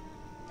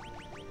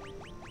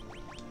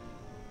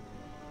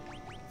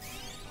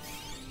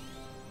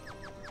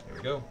 There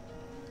we go.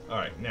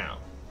 Alright, now,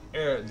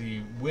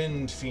 the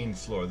Wind Fiend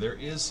floor. There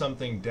is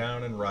something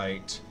down and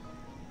right,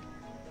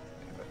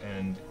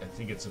 and I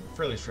think it's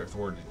fairly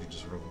straightforward if you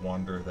just sort of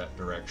wander that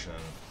direction.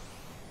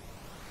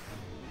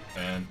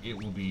 And it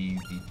will be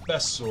the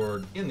best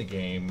sword in the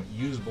game,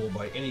 usable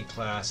by any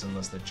class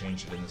unless they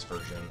changed it in this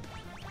version,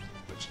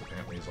 which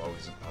apparently is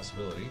always a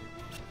possibility.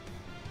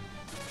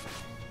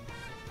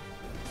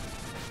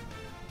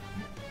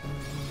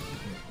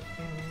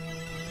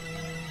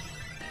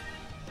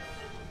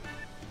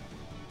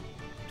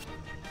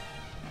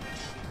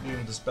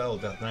 Even dispel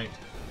Death Knight.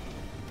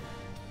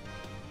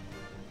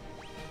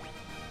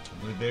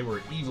 I believe they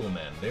were evil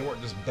men. They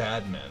weren't just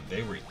bad men.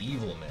 They were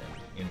evil men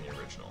in the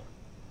original.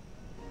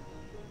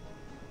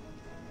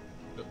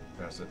 Oh,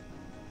 pass it.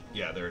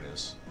 Yeah, there it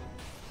is.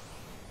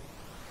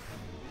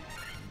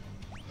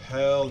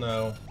 Hell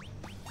no.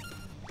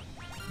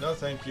 No,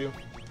 thank you.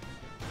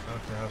 I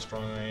don't care how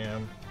strong I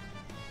am.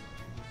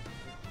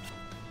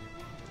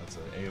 That's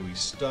an AoE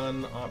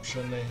stun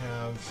option they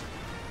have.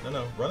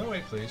 No, run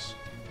away, please.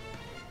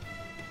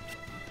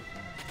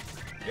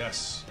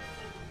 Yes.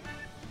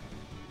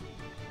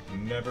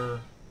 Never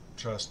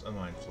trust a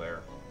Mind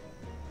Flare.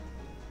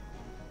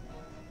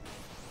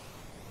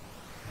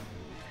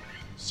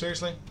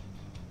 Seriously?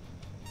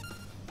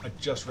 I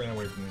just ran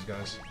away from these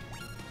guys.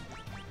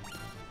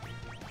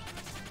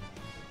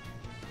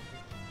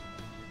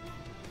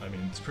 I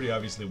mean, it's pretty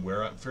obviously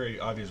very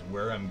obvious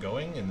where I'm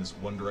going in this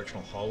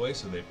one-directional hallway,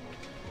 so they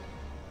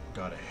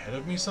got ahead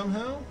of me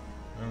somehow?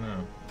 I don't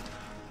know.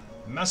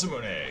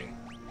 Masamune,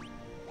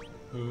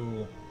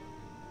 who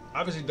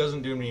obviously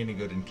doesn't do me any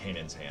good in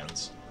Kanan's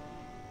hands.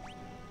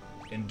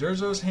 In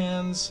Durzo's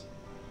hands,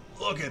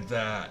 look at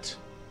that!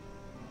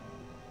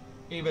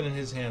 Even in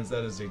his hands,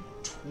 that is a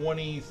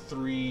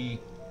 23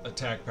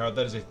 attack power.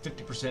 That is a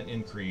 50%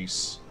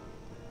 increase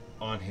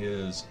on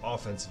his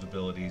offensive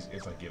abilities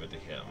if I give it to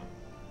him.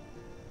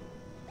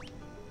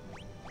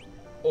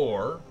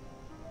 Or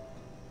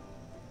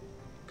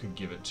could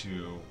give it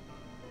to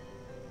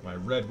my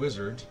red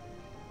wizard,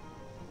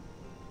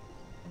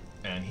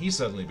 and he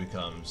suddenly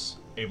becomes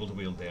able to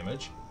wield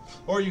damage.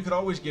 Or you could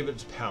always give it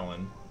to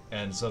Palin,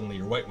 and suddenly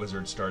your white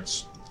wizard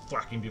starts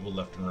flacking people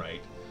left and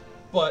right.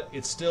 But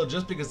it's still,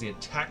 just because the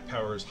attack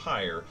power is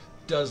higher,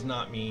 does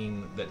not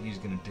mean that he's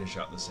going to dish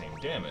out the same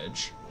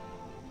damage,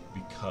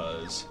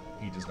 because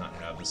he does not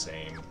have the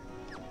same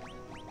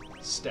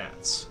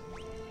stats.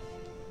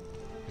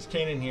 Because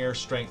Kanan here,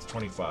 strength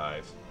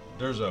 25.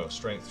 Durzo,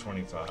 strength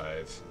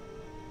 25.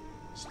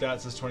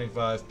 Stats is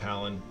 25,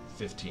 Palin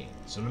 15.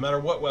 So no matter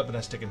what weapon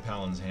I stick in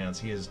Palin's hands,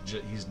 he's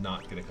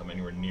not going to come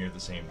anywhere near the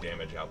same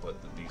damage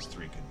output that these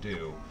three could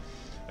do.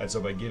 And so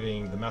by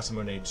giving the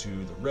Masamune to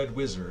the red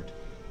wizard,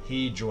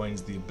 he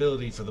joins the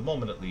ability, for the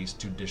moment at least,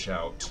 to dish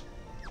out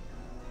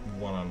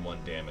one-on-one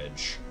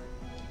damage.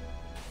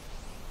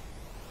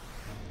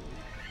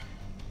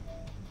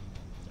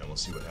 And we'll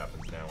see what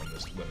happens now when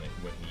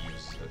he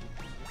uses it.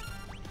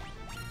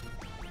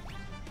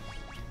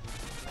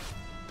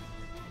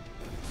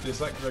 It's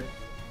like,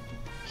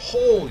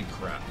 holy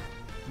crap!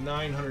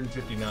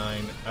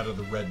 959 out of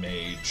the red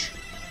mage.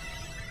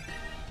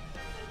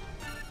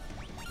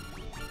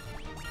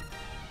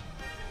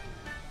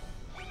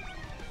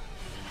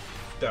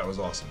 That was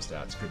awesome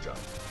stats. Good job.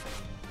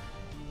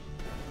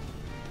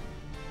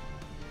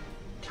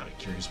 Kind of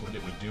curious what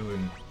it would do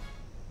in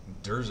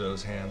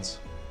Durzo's hands.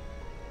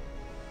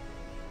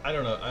 I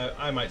don't know.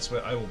 I might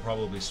switch. I will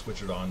probably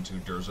switch it on to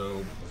Durzo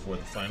before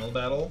the final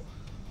battle,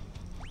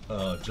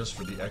 just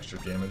for the extra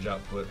damage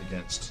output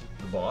against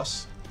the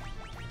boss.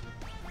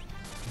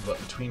 But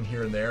between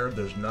here and there,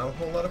 there's not a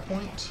whole lot of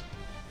point.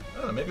 I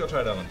don't know. Maybe I'll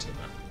try it out on Team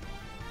Mac.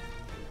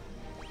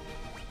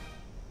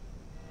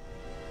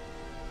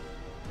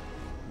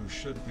 Who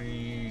should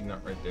be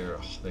not right there?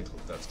 Oh,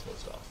 that's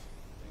closed off.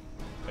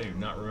 I do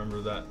not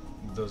remember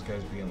those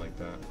guys being like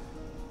that.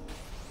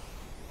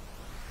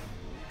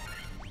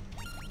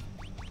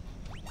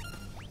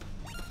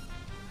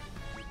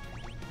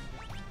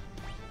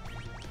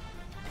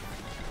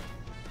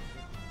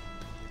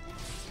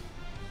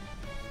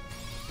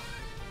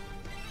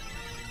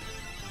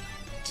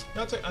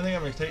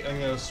 I think I'm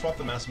gonna swap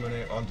the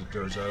Masamune onto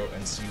Durzo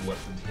and see what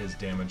his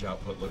damage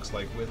output looks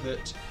like with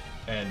it.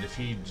 And if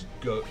he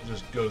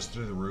just goes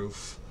through the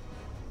roof,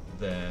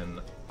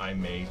 then I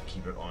may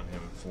keep it on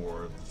him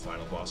for the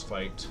final boss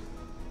fight.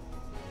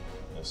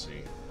 We'll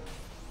see.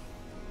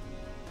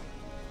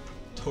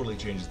 Totally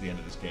changes the end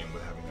of this game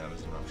with having that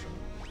as an option.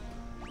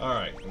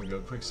 Alright, we go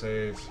quick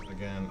save.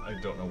 Again, I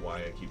don't know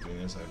why I keep doing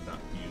this. I have not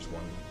used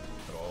one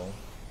at all.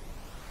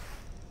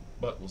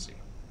 But we'll see.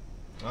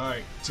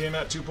 Alright,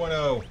 Tiamat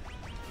 2.0.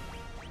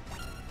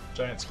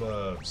 Giant's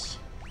Gloves.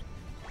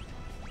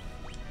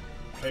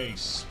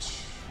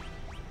 Haste.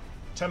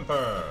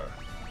 Temper.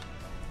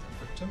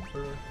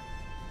 Temper.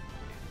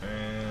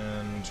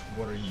 And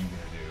what are you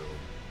gonna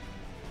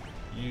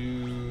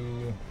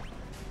do?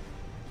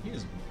 He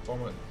is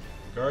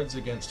guards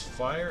against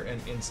fire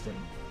and instant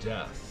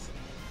death.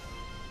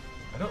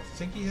 I don't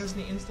think he has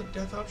any instant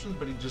death options,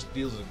 but he just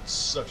deals with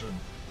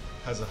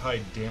has a high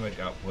damage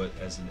output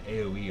as an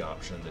AoE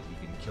option that he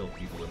can kill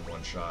people in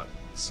one shot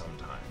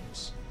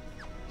sometimes.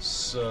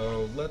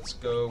 So let's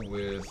go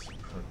with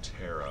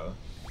Protera.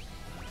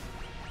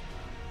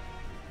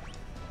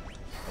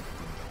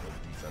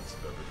 Defense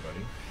of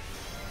everybody.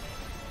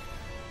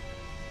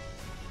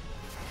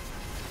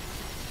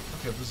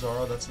 Okay,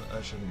 Bizarro,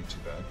 that shouldn't be too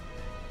bad.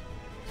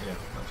 Yeah,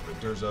 not too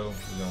bad. Durzo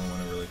is the only one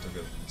who really took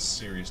a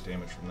serious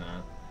damage from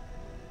that.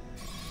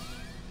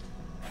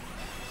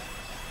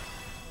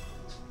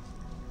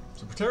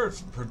 So Protera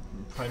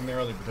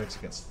primarily protects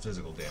against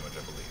physical damage,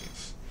 I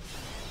believe.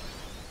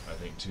 I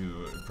think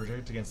to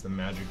protect against the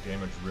magic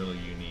damage, really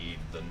you need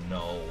the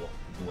Null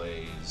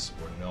Blaze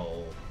or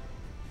Null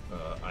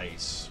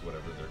Ice,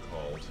 whatever they're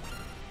called,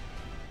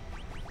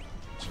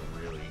 to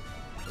really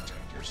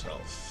protect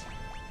yourself.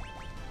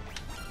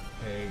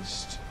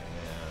 Haste,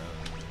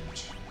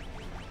 and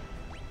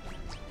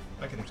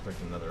I can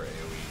expect another AoE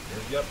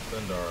here. Yep,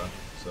 Vendara.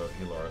 So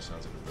Hilara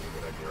sounds like a really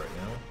good idea right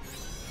now.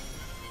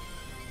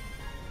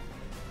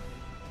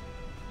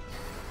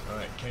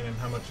 Alright, Kanan,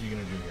 how much are you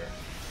going to do here?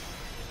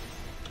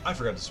 I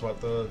forgot to swap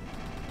the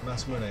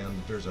Masamune on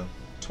the Durzo.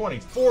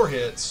 24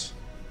 hits!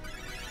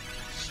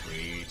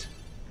 Sweet.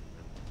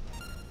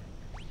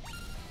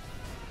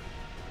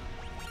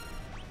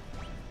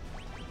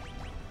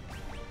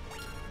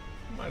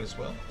 Might as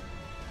well,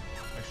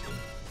 actually.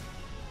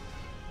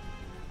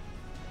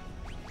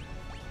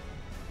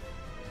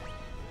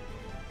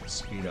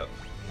 Speed up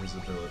his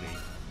ability,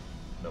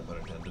 no pun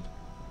intended,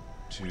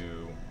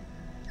 to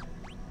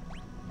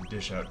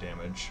dish out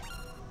damage.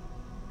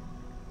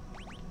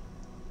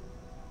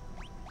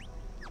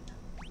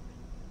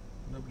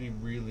 Nobody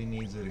really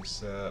needs it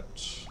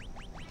except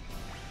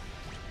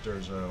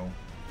Durzo.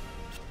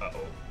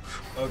 Uh-oh.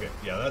 Okay,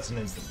 yeah, that's an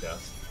instant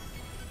death.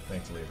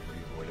 Thankfully everybody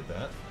avoided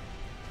that.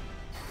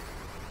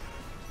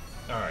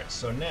 Alright,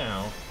 so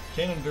now,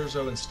 Kanan,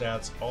 Durzo, and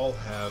Stats all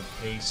have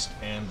Haste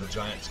and the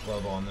Giant's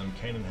Glove on them.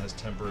 Kanan has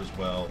Temper as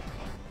well,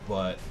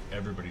 but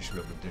everybody should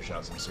be able to dish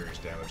out some serious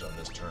damage on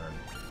this turn.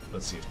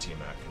 Let's see if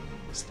T-Mac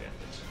can withstand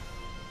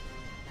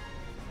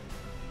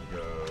it.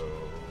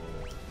 Go...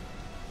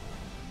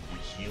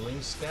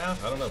 Healing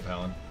Staff? I don't know,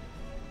 Palin.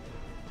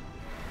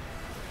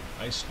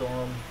 Ice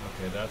Storm?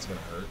 Okay, that's gonna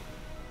hurt.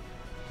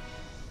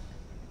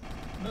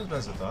 Not as bad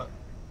as I thought.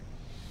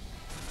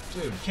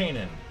 Dude,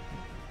 Kanan.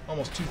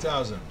 Almost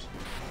 2,000.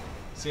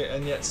 See,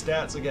 and yet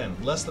Stats, again,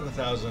 less than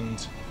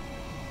 1,000,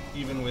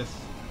 even with,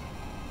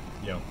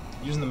 you know,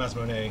 using the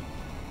Masamune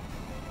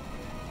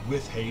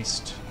with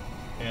Haste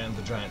and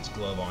the Giant's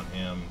Glove on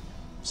him,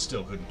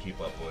 still couldn't keep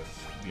up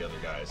with the other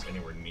guys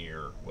anywhere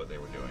near what they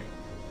were doing.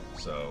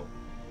 So,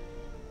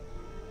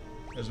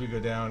 as we go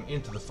down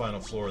into the final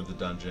floor of the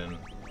dungeon,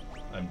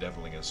 I'm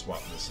definitely going to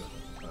swap this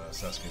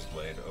Sasuke's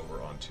Blade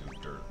over onto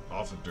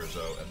off of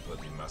Durzo and put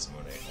the Masamune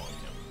on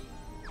him.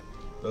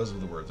 Those were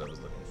the words I was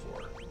looking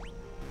for.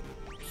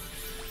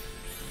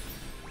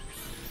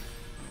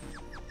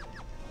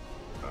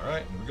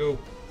 Alright, here we go.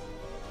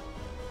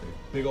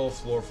 A big old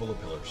floor full of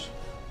pillars.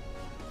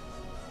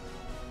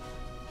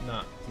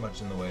 Not much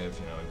in the way of,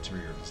 you know,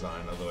 interior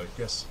design, although I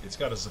guess it's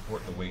got to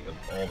support the weight of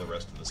all the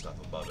rest of the stuff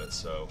above it,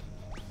 so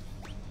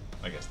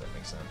I guess that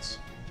makes sense.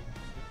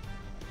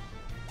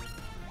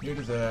 New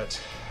to that,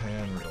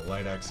 and we're gonna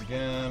Light Axe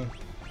again.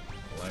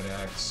 Light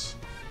Axe.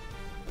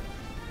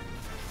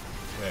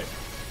 Okay.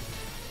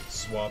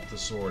 Swap the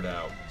sword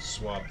out.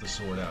 Swap the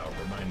sword out.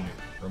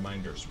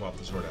 Reminder, swap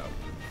the sword out.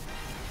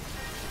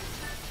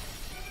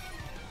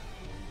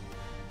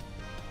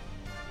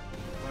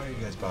 Why are you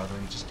guys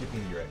bothering? Just give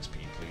me your XP,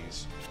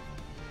 please.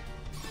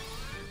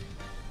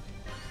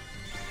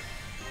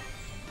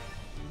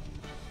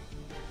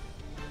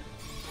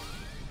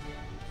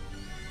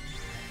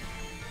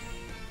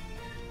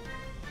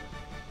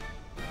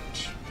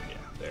 Yeah,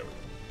 there we go.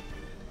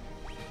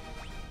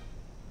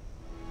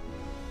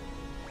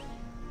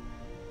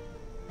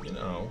 You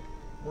know,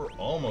 we're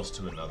almost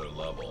to another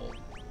level.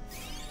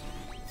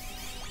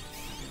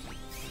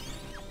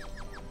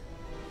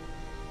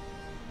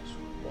 Just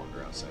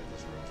wander outside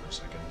this room for a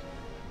second.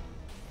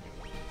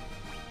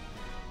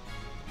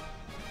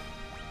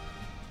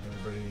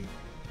 Everybody,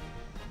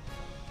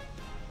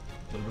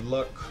 a little bit of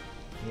luck,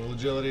 a little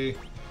agility.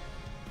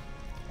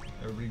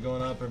 Everybody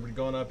going up, everybody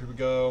going up, here we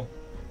go.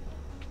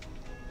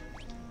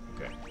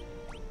 Okay.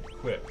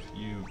 Equip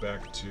you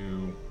back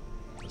to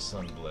the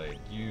Sunblade.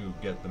 You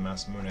get the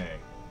Masamune.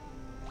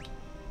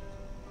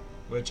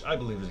 Which I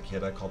believe as a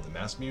kid I called the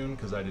Masmune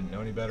because I didn't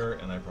know any better,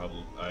 and I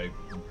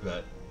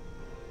bet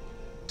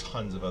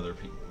tons of other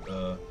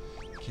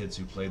kids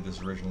who played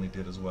this originally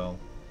did as well.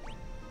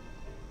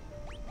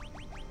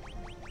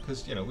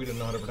 Because, you know, we didn't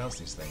know how to pronounce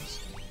these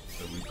things.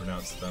 So we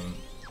pronounced them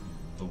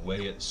the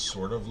way it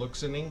sort of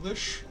looks in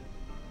English.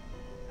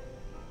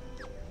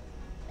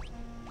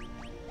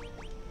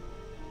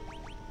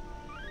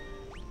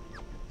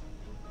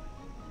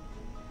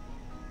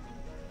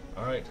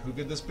 Alright, who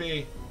could this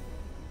be?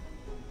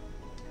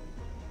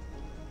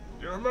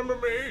 You remember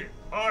me?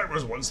 I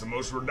was once the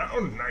most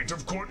renowned knight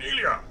of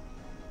Cornelia.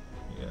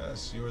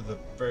 Yes, you were the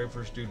very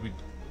first dude whose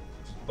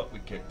butt we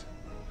kicked.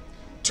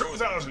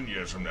 2,000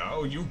 years from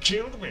now, you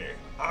killed me.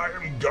 I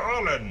am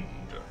Garland.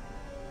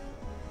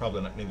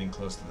 Probably not anything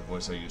close to the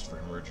voice I used for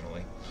him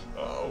originally.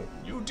 Oh,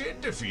 you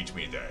did defeat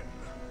me then.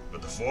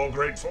 But the four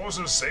great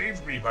forces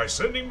saved me by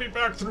sending me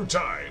back through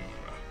time.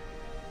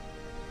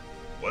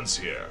 Once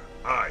here,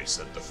 I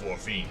sent the four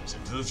fiends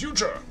into the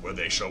future, where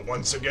they shall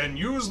once again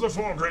use the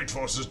four great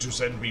forces to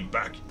send me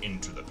back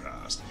into the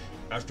past.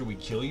 After we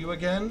kill you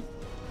again?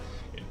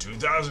 In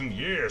 2,000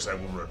 years, I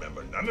will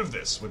remember none of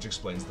this. Which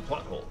explains the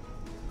plot hole.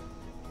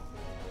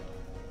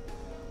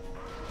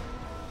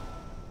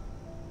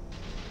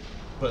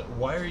 But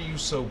why are you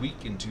so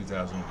weak in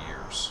 2,000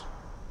 years?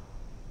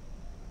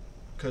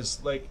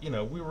 Because, like, you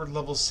know, we were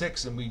level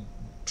 6 and we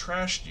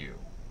trashed you.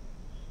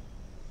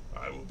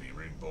 I will be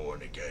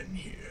reborn again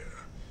here.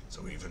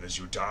 So even as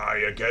you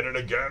die again and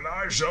again,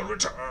 I shall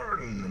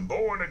return,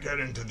 born again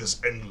into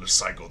this endless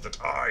cycle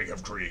that I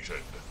have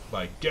created,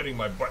 by getting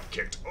my butt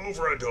kicked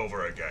over and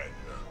over again.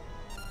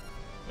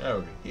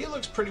 Okay. He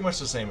looks pretty much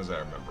the same as I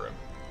remember him.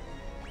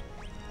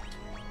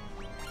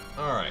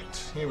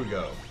 Alright, here we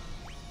go.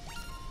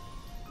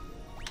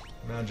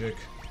 Magic,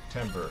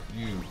 temper,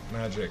 you,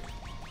 magic.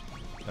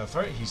 Now,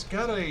 he's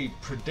got a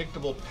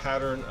predictable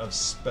pattern of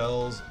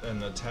spells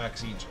and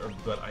attacks each,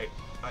 but I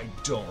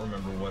don't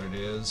remember what it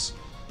is.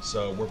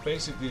 So we're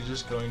basically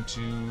just going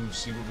to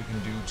see what we can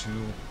do to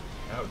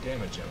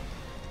out-damage him.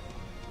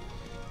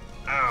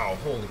 Ow,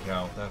 holy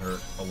cow, that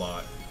hurt a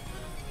lot.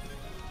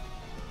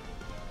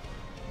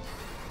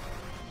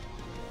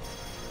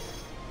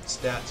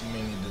 Stats, you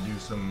may need to do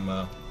some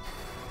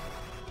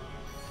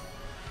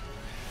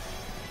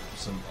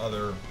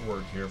other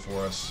work here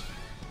for us.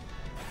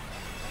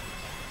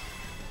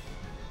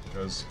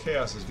 Because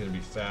Chaos is going to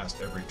be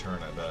fast every turn,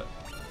 I bet.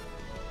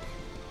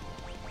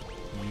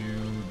 You,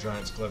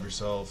 Giant Glove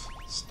yourself.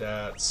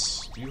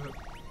 Stats. Do you have...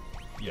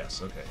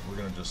 Yes, okay. We're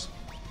going to just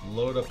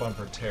load up on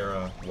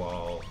Proterra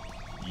while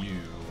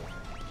you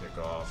kick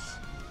off.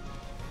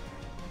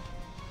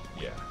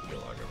 Yeah, heal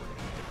log it. We're going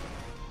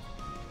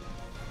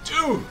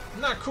to Dude!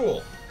 Not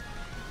cool!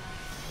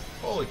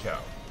 Holy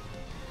cow.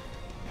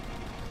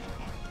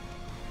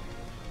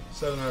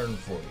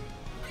 740.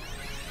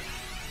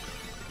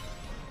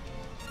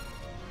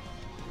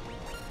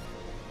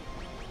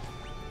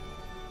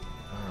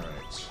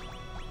 Alright.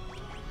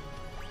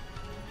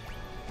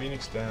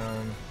 Phoenix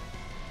down.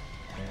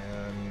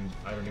 And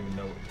I don't even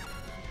know.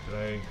 Did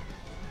I?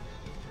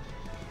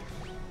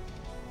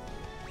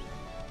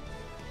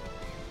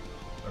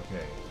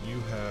 Okay, you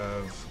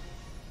have.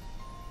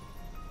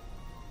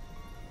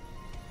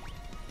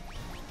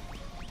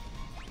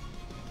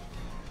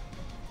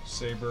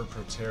 Saber,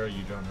 Proterra,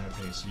 you don't have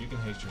haste, so you can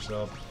haste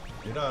yourself.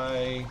 Did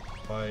I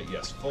buy?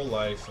 Yes, full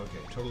life. Okay,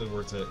 totally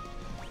worth it.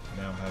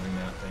 Now having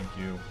that, thank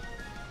you.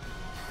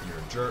 You're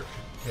a jerk.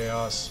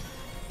 Chaos.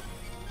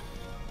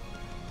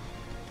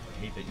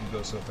 I hate that you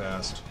go so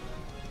fast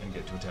and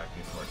get to attack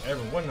me for it.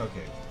 Everyone,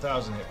 okay,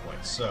 1,000 hit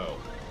points. So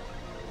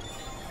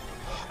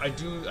I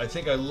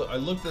think I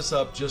looked this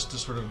up just to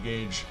sort of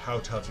gauge how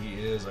tough he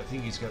is. I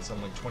think he's got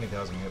something like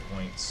 20,000 hit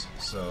points.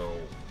 So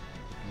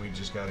we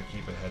just got to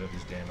keep ahead of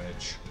his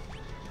damage.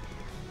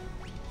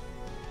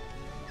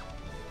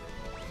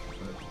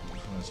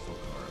 Which one is full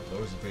card?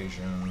 Lowers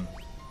evasion.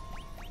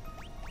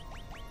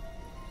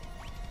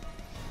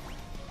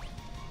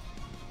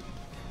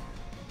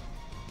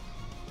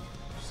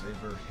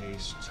 Saber,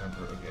 haste,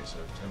 temper. Okay, so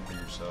temper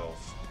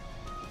yourself.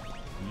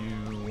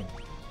 You.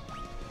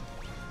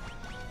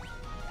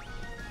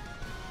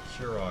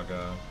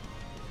 Kiraga.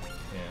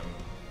 Him.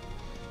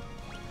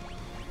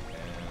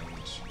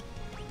 And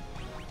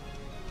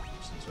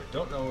since I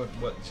don't know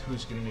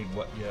who's going to need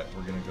what yet,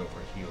 we're going to go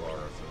for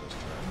Healara for this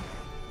turn.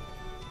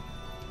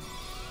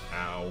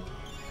 Ow.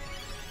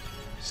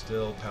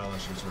 Still, Palin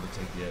should sort of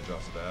take the edge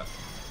off of that.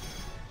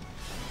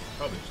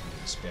 Probably just need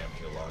to spam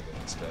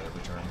Healaga instead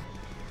every turn.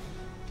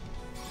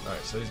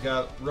 Alright, so he's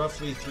got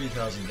roughly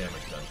 3,000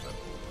 damage done to him.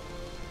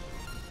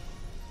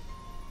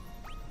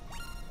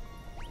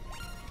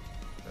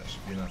 That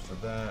should be enough for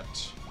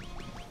that.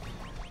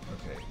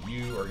 Okay,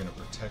 you are going to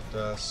protect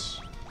us.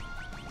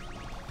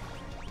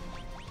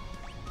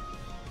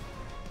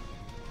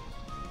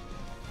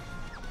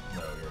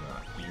 No, you're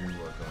not. You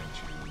are going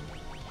to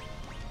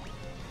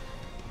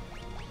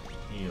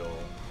heal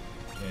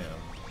him.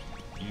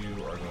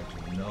 You are going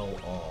to null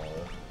all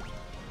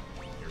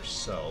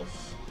yourself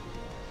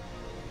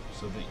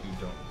so that you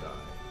don't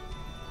die.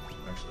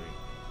 Actually,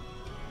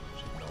 you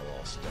should null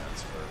all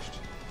stats first.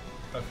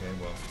 Okay,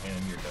 well,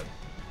 and you're dead.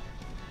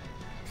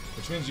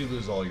 Which means you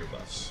lose all your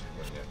buffs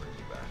when you bring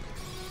you back.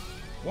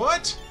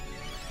 What?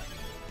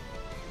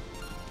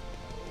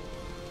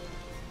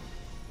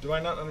 Do I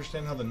not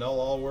understand how the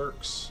null all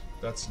works?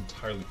 That's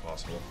entirely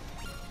possible.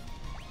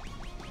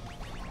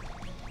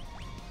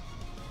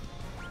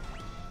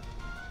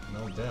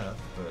 No death,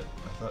 but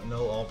I thought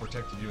null all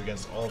protected you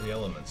against all the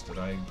elements. Did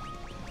I...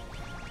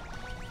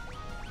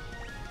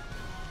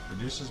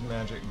 Reduces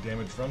magic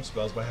damage from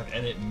spells by having...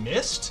 And it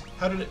missed?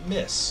 How did it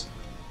miss?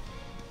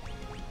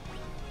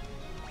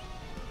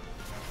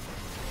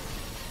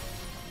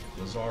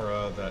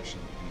 Lazara, that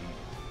shouldn't be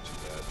too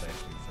bad. Thank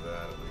you for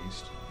that, at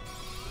least.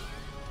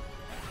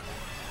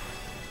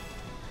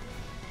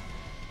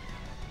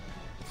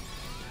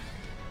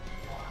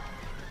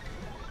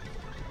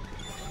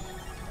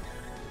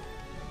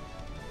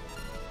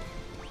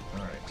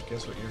 Alright,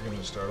 guess what? You're going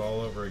to start all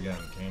over again,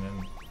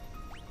 Kanan.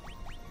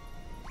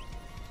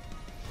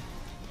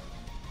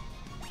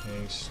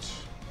 Haste.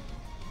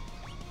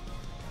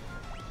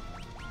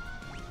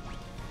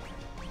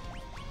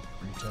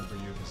 Retemper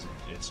you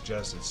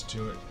because it's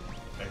too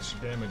extra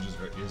damage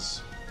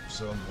is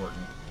so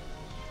important.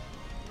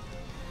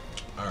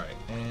 Alright,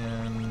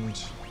 and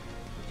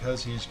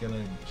because he's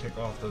gonna kick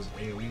off those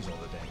AoEs all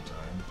the dang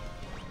time.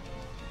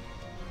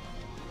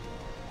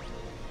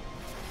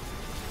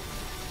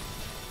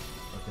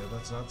 Okay,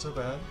 that's not so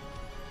bad.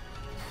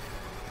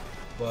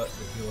 But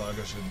the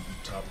Healaga should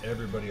top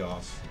everybody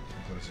off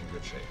and put us in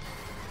good shape.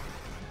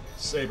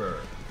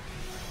 Saber.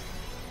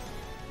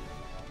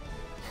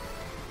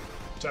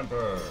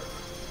 Temper.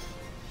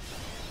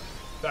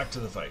 Back to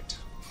the fight.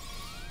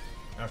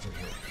 After the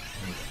heal.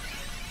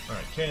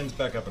 Alright, Kan's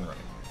back up and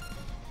running.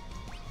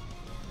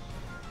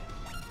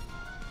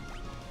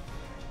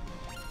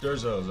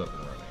 Durzo's up and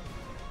running.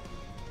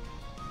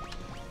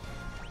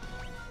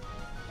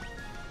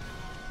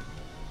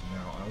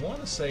 I want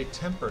to say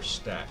temper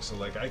stack, so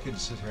like I could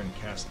sit here and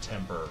cast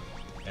temper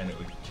and it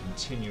would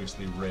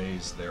continuously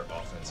raise their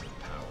offensive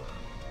power.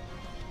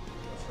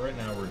 But for right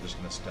now we're just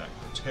going to stack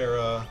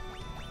Protera,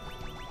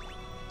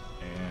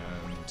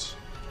 and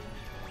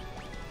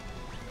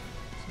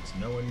since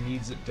no one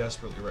needs it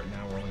desperately right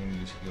now, we're only going to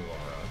use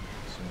Healara.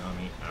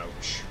 Tsunami,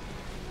 ouch.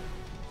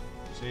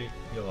 See,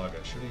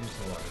 Healaga, should have used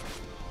Healaga.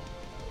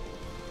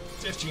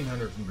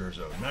 1500 from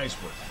Durzo, nice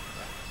work.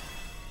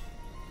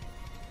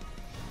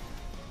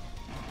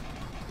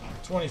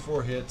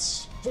 24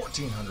 hits,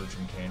 1400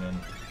 from Kanan.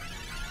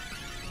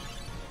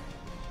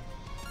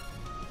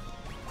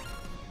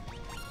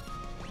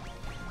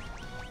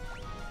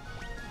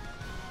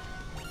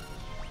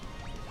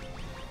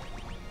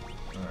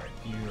 Alright,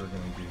 you are going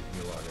to do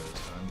Healaga this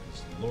time,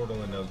 because the Lord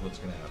only knows what's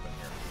going to happen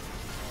here.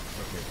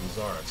 Okay,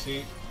 Lazara.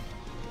 See,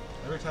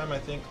 every time I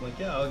think, like,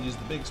 yeah, I'll use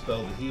the big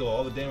spell to heal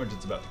all the damage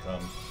that's about to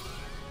come,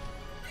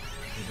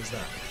 it does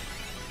that.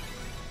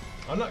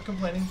 I'm not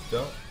complaining.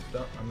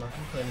 I'm not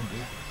complaining,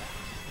 dude.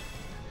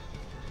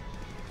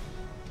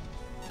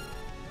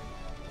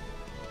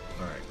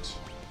 Alright.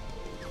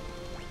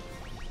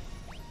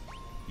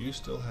 You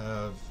still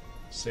have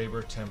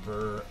Saber,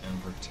 Temper,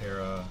 and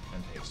Protera,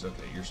 and Haste.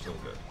 Okay, you're still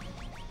good.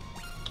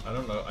 I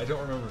don't know. I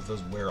don't remember if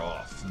those wear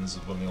off, and this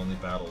is one of the only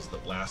battles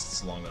that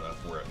lasts long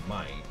enough where it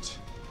might,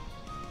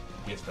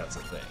 if that's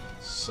a thing.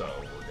 So,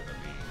 we're gonna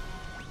be...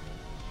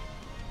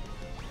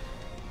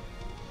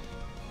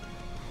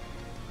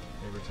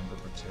 Saber, Temper,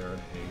 Protera,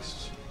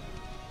 Haste.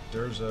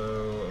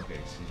 Durzo... Okay,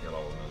 so you got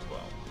all of them as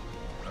well.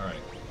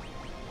 Alright.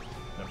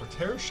 Now,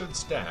 Protera should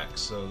stack,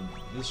 so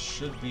this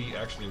should be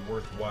actually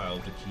worthwhile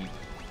to keep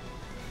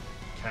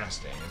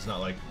casting. It's not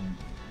like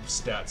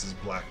stats as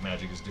black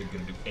magic is going to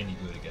do any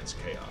good against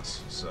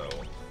chaos, so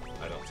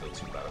I don't feel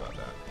too bad about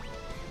that.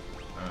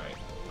 Alright,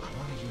 I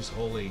want to use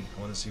Holy. I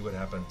want to see what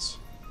happens.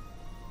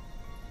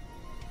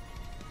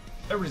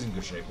 Everybody's in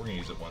good shape. We're going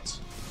to use it once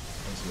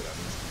and see what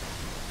happens.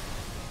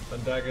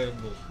 Thundaga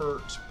will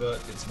hurt,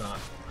 but it's not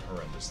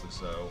horrendously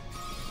so.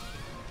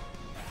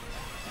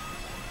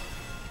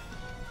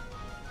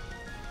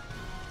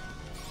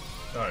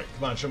 Alright,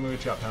 come on, show me what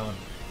you got, Palin.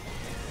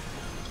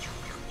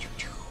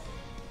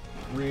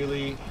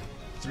 Really?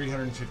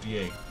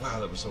 358. Wow,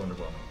 that was so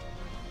underwhelming.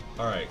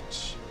 Alright,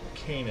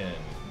 Kanan,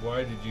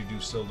 why did you do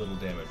so little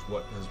damage?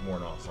 What has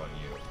worn off on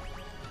you?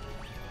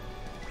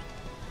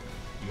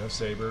 You have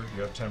Saber,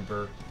 you have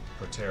Temper,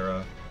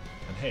 Protera,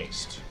 and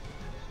Haste.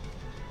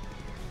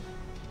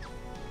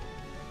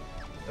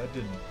 That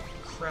did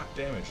crap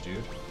damage, dude.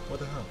 What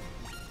the hell?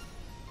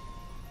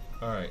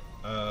 Alright,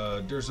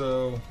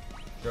 Durzo,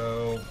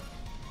 go.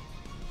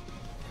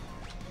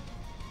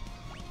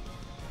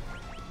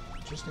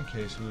 Just in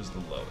case, who is the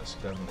lowest?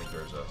 Definitely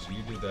Durzo. So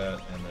you do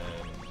that, and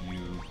then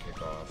you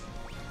kick off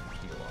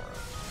Healara.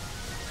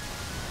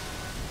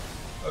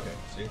 Okay,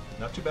 see?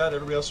 Not too bad.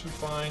 Everybody else will be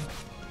fine.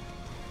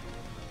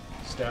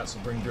 Stats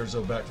will bring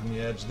Durzo back from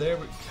the edge. There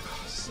we...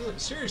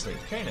 Seriously,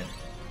 Kanan.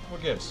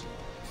 What gives?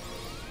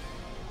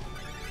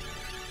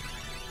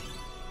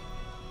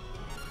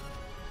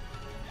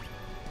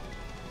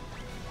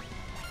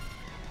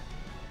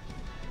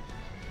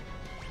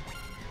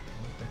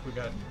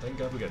 Thank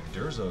God we got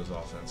Durzo's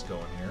offense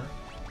going here.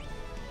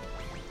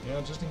 Yeah,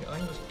 I'm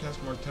gonna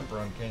cast more Temper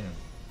on Kanan.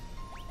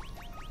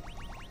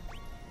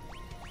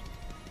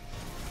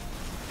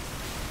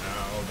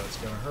 Ow, that's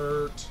gonna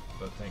hurt.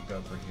 But thank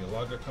God for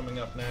Healaga coming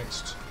up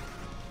next.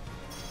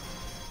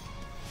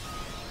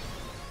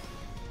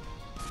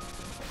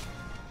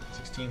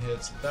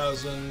 Hits,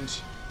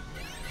 1,000.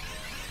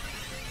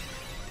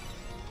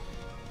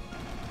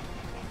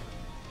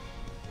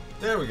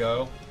 There we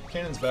go.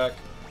 Kanan's back.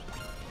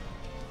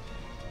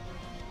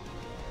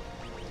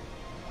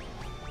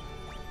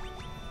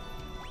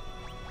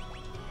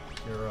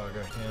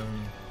 Healaga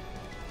him.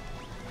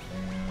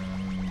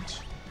 And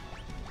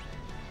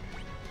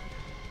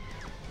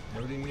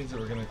nobody needs it.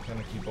 We're gonna kind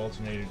of keep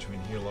alternating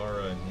between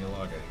Healara and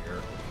Healaga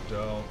here.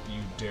 Don't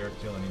you dare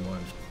kill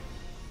anyone.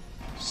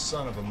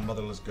 Son of a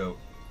motherless goat.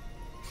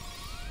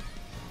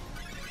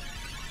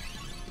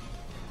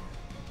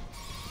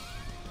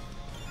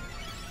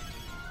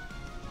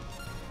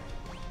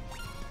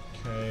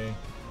 Okay.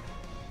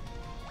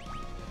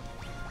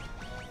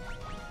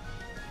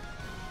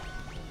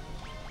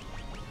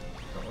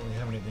 Don't really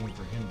have anything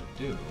for him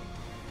to do.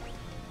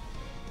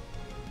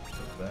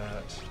 So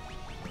that,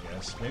 I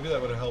guess. Maybe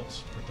that would have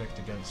helped protect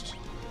against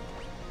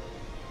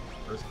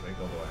Earthquake,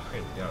 although I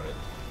highly doubt it.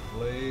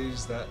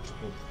 Blaze, that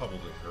will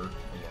probably hurt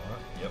a lot.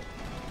 Yep.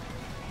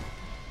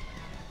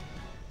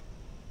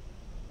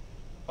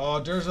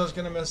 Oh, Durzo's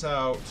gonna miss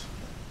out.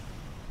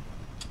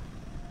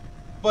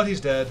 But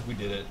he's dead. We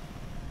did it.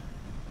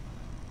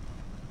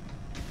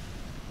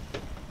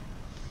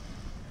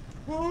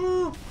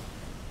 Woo!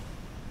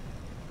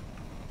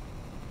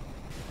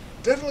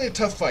 Definitely a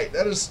tough fight.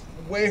 That is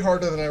way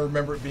harder than I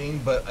remember it being,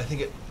 but I think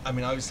it... I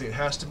mean, obviously it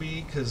has to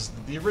be, because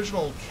the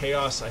original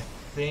Chaos, I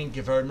think,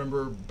 if I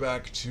remember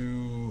back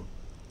to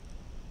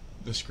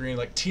the screen,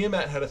 like,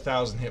 Tiamat had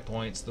 1,000 hit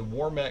points, the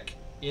War Mech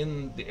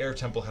in the Air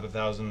Temple had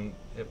 1,000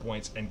 hit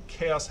points, and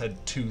Chaos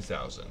had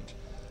 2,000.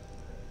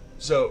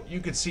 So you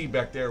could see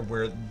back there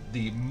where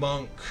the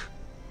monk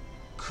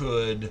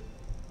could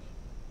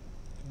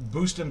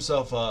boost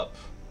himself up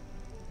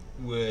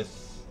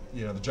with,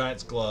 you know, the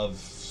Giant's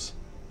Gloves,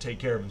 take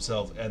care of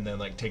himself, and then,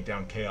 like, take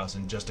down Chaos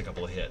in just a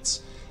couple of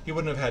hits. He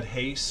wouldn't have had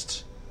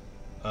haste.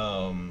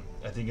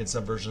 I think in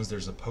some versions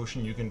there's a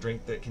potion you can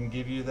drink that can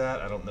give you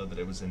that. I don't know that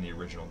it was in the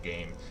original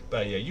game.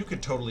 But yeah, you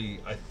could totally...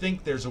 I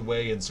think there's a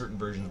way in certain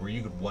versions where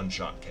you could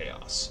one-shot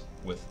Chaos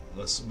with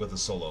a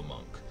solo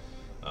monk.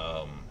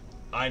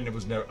 I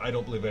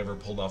don't believe I ever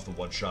pulled off the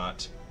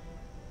one-shot,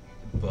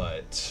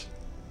 but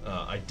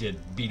I did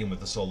beat him with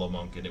the solo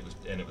monk, and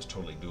it was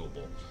totally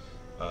doable.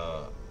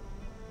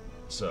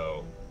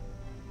 So...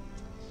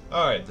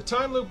 Alright, the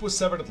time loop was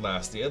severed at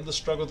last. The endless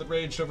struggle that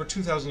raged over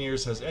 2,000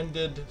 years has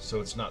ended, so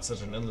it's not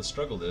such an endless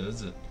struggle,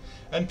 is it?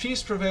 And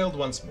peace prevailed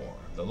once more.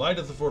 The light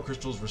of the four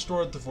crystals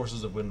restored the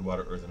forces of wind,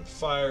 water, earth, and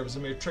fire. It was a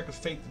mere trick of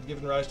fate that had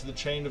given rise to the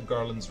chain of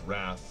Garland's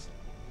wrath.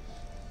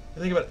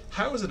 And think about it,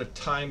 how is it a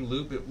time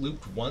loop? It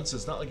looped once.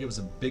 It's not like it was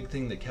a big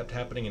thing that kept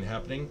happening and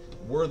happening.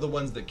 We're the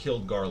ones that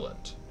killed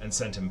Garland and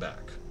sent him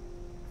back.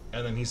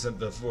 And then he sent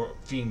the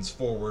fiends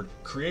forward,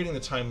 creating the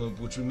time loop,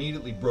 which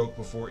immediately broke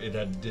before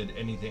it did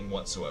anything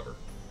whatsoever.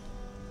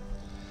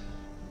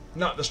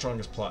 Not the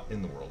strongest plot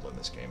in the world in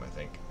this game, I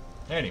think.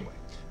 Anyway,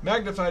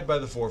 magnified by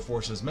the four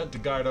forces meant to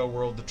guide our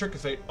world, the Trick of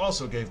Fate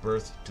also gave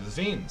birth to the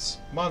fiends.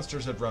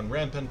 Monsters had run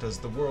rampant as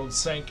the world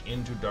sank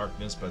into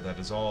darkness, but that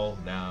is all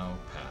now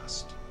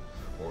past.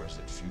 Or is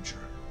it future?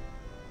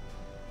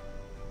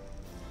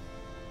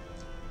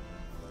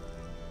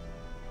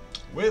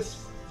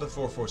 With the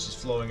four forces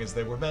flowing as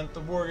they were meant, the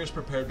warriors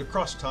prepared to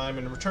cross time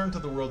and return to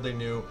the world they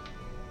knew.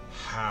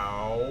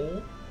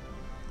 How?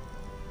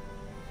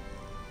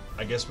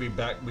 I guess we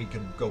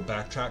could go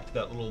backtrack to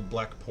that little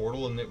black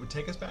portal and it would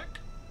take us back?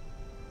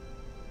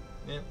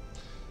 Yeah.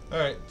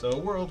 Alright, so a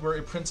world where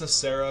Princess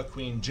Sarah,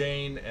 Queen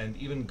Jane, and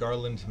even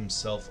Garland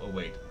himself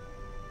await.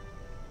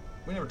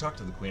 We never talked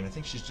to the Queen. I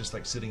think she's just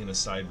like sitting in a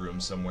side room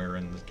somewhere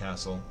in the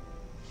castle.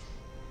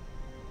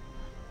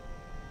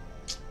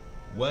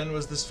 When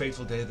was this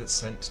fateful day that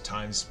sent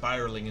time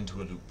spiraling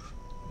into a loop?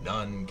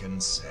 None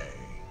can say.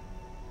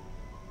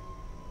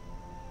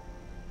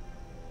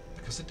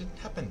 Because it didn't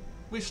happen.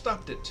 We've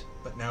stopped it,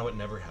 but now it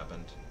never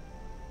happened.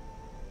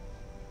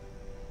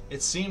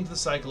 It seemed the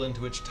cycle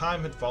into which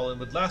time had fallen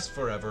would last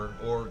forever,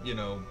 or, you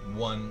know,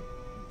 one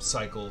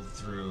cycle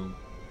through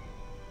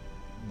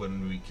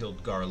when we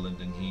killed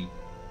Garland and he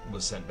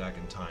was sent back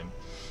in time.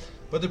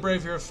 But the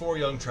bravery of 4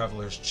 young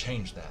travelers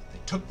changed that. They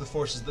took the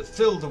forces that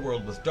filled the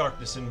world with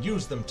darkness and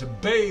used them to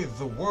bathe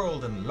the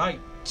world in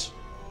light.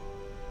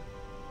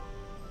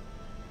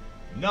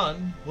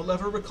 None will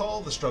ever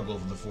recall the struggle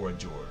the 4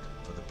 endured,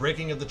 for the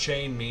breaking of the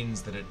chain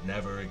means that it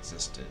never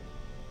existed.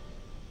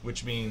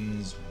 Which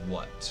means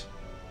what?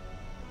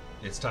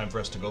 It's time for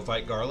us to go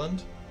fight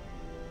Garland?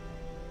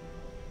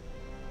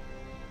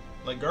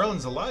 Like,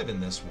 Garland's alive in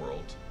this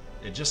world.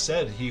 It just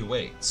said he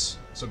waits.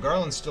 So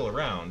Garland's still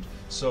around,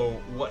 so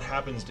what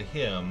happens to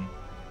him?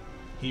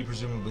 He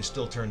presumably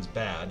still turns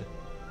bad.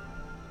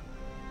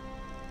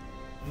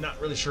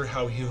 Not really sure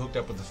how he hooked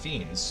up with the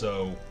Fiends,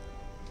 so...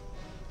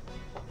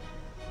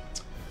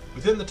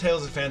 Within the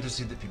tales of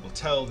fantasy that people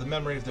tell, the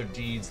memory of their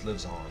deeds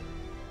lives on.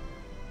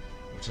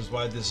 Which is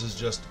why this is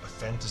just a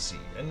fantasy,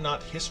 and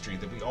not history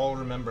that we all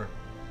remember.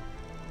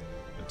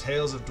 The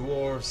tales of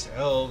dwarves,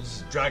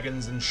 elves,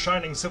 dragons, and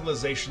shining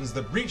civilizations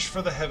that reached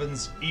for the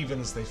heavens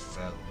even as they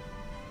fell.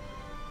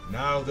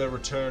 Now their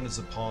return is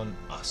upon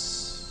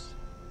us.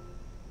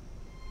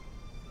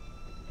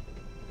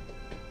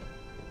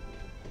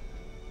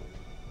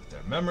 With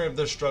their memory of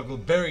their struggle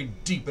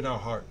buried deep in our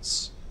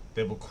hearts,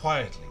 they will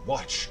quietly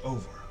watch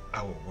over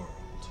our world.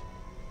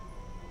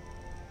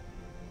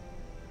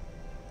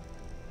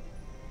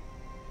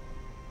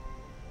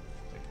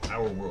 Like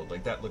our world,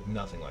 like that looked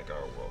nothing like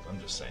our world, I'm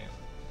just saying.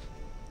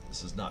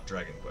 This is not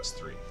Dragon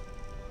Quest III.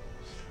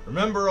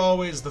 Remember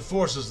always, the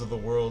forces of the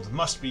world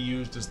must be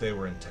used as they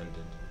were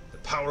intended. The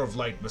power of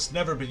light must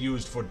never be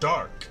used for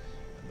dark,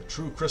 and the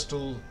true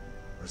crystal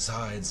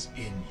resides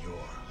in your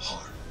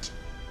heart.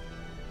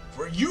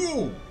 For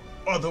you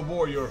are the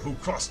warrior who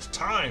crossed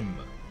time.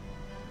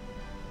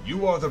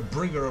 You are the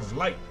bringer of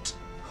light.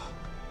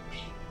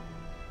 Me?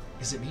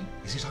 Is it me?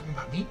 Is he talking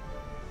about me?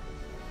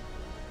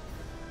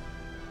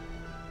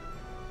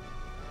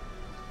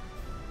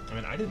 I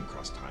mean, I didn't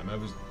cross time. I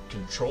was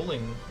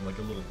controlling, like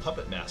a little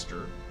puppet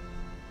master,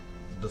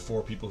 the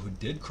 4 people who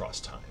did cross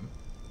time.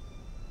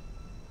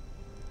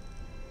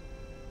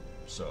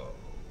 So,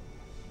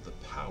 the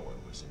power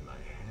was in my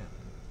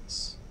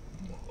hands.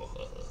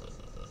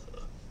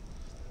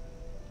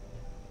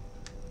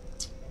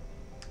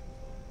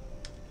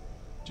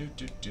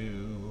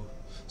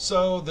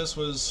 So, this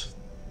was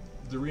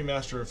the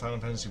remaster of Final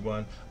Fantasy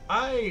I.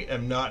 I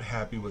am not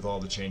happy with all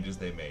the changes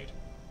they made.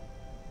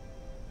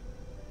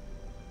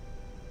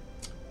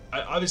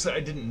 Obviously, I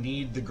didn't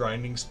need the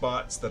grinding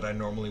spots that I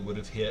normally would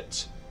have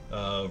hit.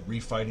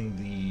 Refighting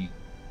the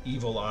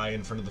evil eye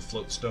in front of the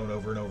float stone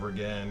over and over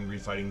again.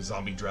 Refighting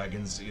zombie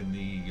dragons in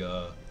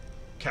the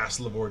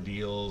Castle of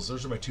Ordeals.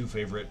 Those are my 2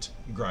 favorite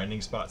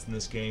grinding spots in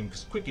this game.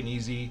 Because quick and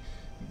easy,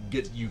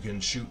 you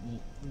can shoot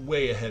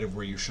way ahead of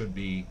where you should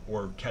be.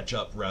 Or catch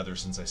up, rather,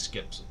 since I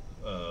skipped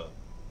the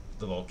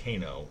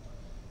volcano.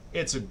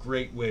 It's a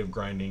great way of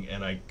grinding,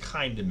 and I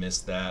kind of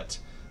missed that.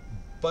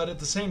 But at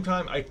the same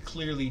time, I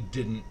clearly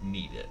didn't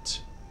need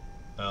it.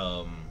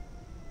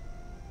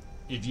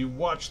 If you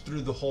watch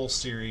through the whole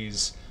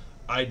series,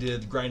 I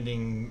did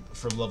grinding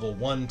from level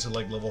 1 to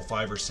like level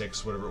 5 or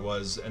 6, whatever it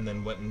was, and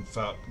then went and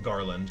fought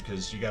Garland,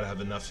 because you gotta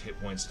have enough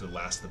hit points to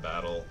last the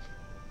battle.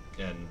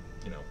 And,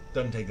 you know,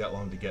 doesn't take that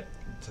long to get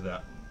to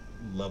that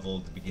level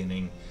at the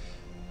beginning.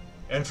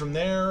 And from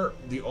there,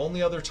 the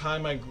only other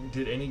time I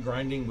did any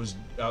grinding was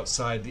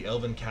outside the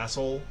Elven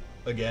Castle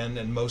again,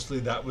 and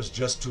mostly that was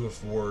just to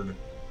afford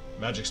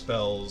magic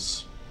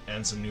spells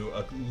and some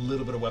a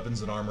little bit of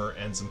weapons and armor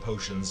and some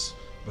potions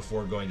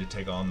before going to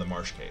take on the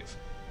Marsh Cave.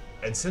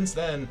 And since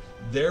then,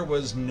 there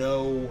was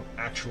no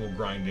actual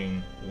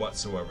grinding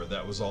whatsoever.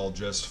 That was all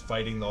just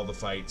fighting all the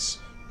fights,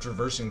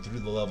 traversing through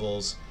the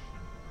levels.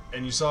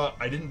 And you saw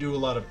I didn't do a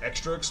lot of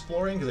extra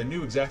exploring because I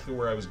knew exactly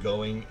where I was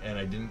going, and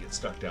I didn't get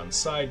stuck down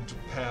side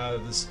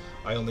paths.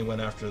 I only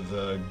went after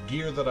the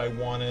gear that I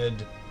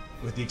wanted,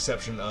 with the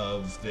exception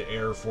of the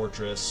air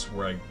fortress,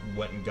 where I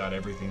went and got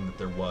everything that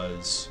there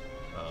was,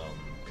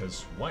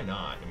 because why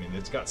not? I mean,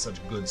 it's got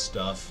such good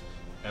stuff,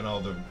 and all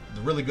the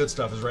really good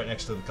stuff is right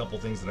next to the couple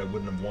things that I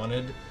wouldn't have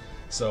wanted.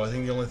 So I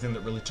think the only thing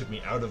that really took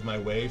me out of my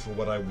way for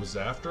what I was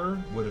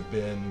after would have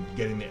been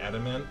getting the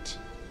adamant,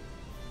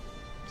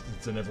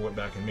 since I never went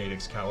back and made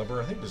Excalibur.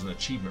 I think there's an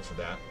achievement for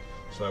that,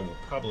 so I will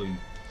probably...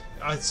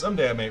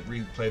 someday I might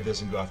replay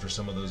this and go after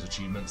some of those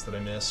achievements that I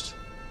missed.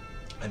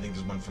 I think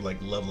there's one for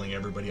like leveling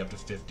everybody up to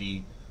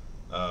 50.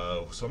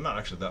 So I'm not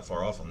actually that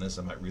far off on this.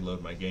 I might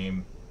reload my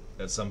game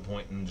at some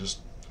point and just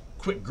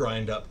quick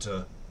grind up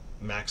to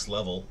max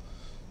level.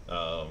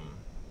 A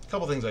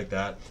couple things like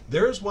that.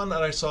 There's one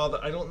that I saw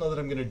that I don't know that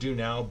I'm going to do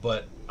now,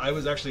 but I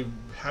was actually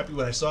happy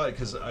when I saw it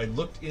because I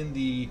looked in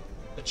the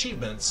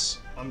achievements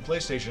on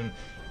PlayStation,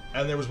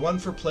 and there was one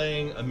for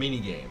playing a mini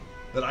game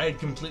that I had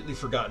completely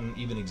forgotten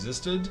even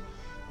existed.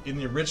 In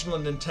the original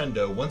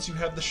Nintendo, once you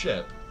have the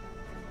ship,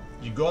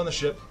 you go on the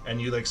ship and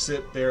you like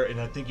sit there,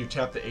 and I think you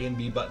tap the A and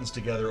B buttons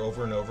together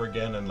over and over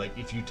again, and like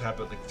if you tap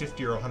it like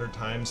 50 or 100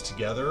 times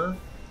together,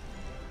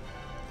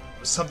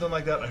 something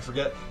like that, I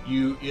forget,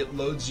 it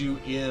loads you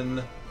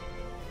in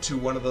to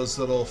one of those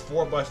little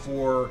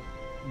 4x4,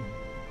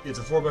 it's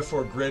a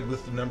 4x4 grid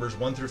with the numbers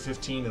 1 through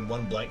 15 and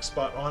one blank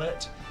spot on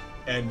it,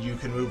 and you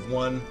can move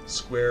one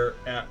square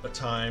at a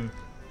time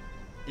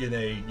in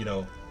a, you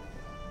know,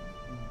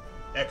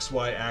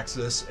 XY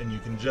axis, and you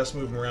can just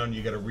move them around.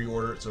 You got to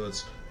reorder it so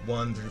it's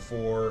 1 through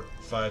 4,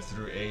 5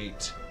 through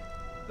 8,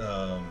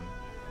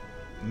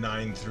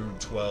 9 through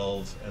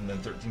 12, and then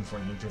 13,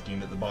 14,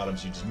 15 at the bottom.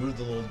 So you just move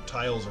the little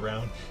tiles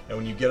around, and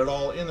when you get it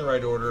all in the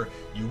right order,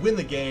 you win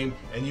the game,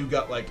 and you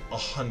got like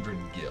 100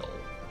 gil.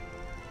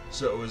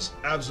 So it was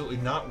absolutely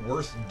not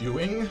worth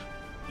doing.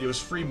 It was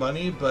free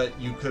money, but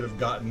you could have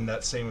gotten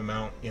that same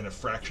amount in a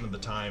fraction of the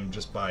time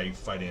just by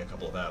fighting a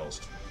couple of battles.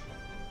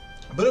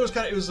 But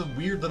it was a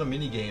weird little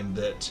mini game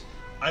that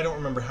I don't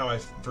remember how I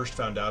first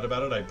found out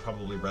about it. I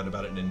probably read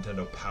about it in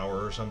Nintendo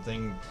Power or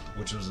something,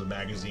 which was a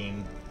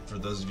magazine for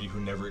those of you who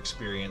never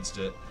experienced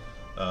it.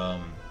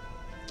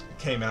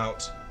 Came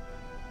out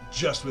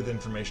just with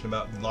information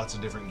about lots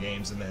of different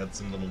games, and they had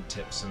some little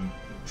tips and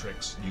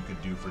tricks you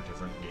could do for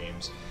different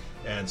games.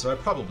 And so I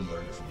probably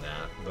learned it from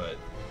that, but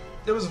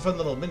it was a fun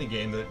little mini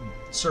game that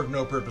served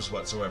no purpose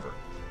whatsoever.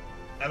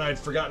 And I'd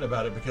forgotten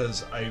about it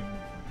because I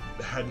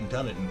hadn't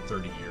done it in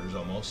 30 years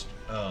almost.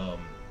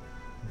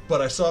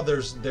 But I saw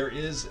there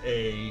is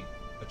a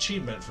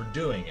achievement for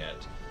doing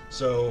it.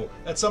 So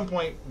at some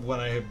point when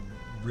I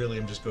really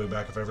am just going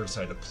back, if I ever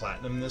decide to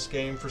platinum this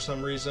game for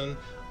some reason,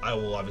 I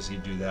will obviously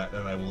do that,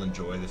 and I will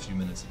enjoy the few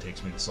minutes it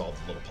takes me to solve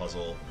the little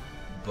puzzle.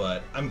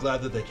 But I'm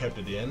glad that they kept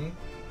it in,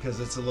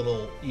 because it's a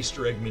little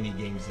Easter egg mini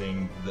game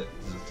thing that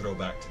is a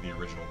throwback to the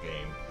original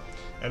game.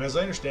 And as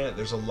I understand it,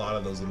 there's a lot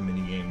of those little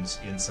mini games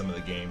in some of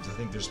the games. I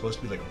think there's supposed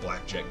to be like a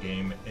blackjack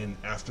game, and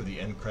after the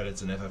end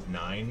credits in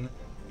FF9,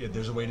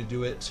 there's a way to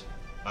do it.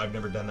 I've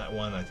never done that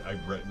one. I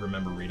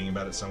remember reading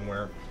about it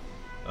somewhere.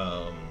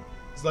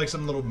 It's like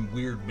some little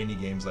weird mini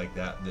games like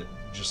that that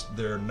just,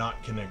 they're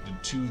not connected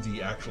to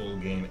the actual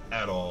game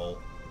at all.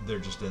 They're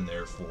just in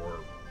there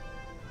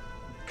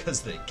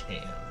because they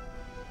can.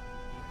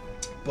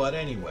 But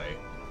anyway,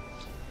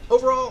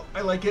 overall,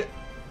 I like it.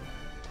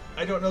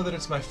 I don't know that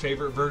it's my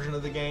favorite version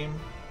of the game.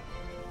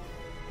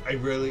 I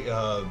really,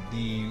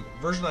 the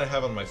version I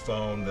have on my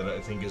phone that I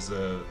think is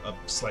a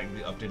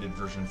slightly updated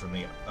version from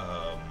the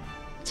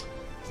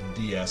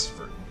DS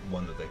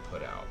one that they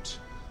put out.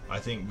 I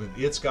think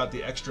it's got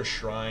the extra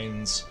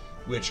shrines,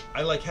 which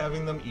I like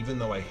having them even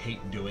though I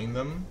hate doing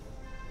them.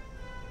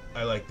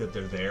 I like that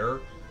they're there.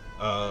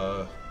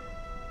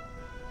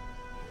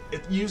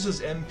 It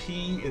uses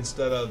MP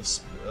instead of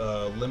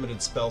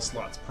limited spell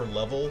slots per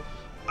level.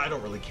 I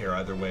don't really care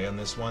either way on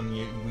this one.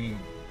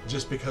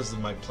 Just because of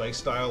my play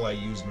style, I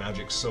use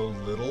magic so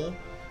little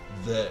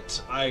that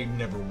I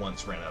never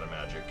once ran out of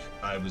magic.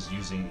 I was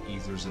using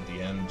ethers at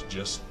the end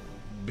just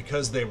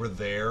because they were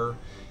there.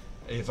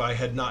 If I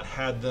had not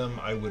had them,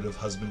 I would have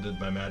husbanded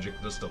my magic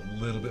just a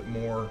little bit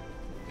more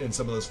in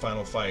some of those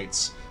final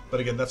fights. But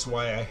again, that's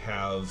why I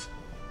have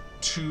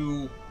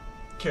 2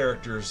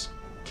 characters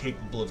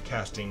capable of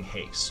casting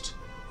haste,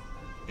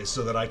 is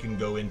so that I can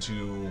go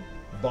into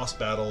boss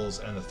battles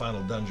and the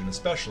final dungeon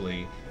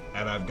especially,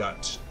 and I've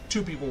got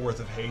 2 people worth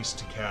of haste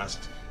to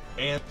cast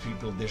and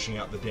people dishing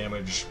out the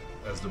damage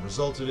as the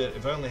result of it.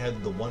 If I only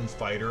had the 1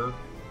 fighter,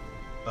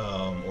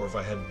 or if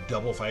I had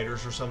double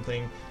fighters or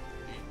something,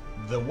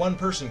 the 1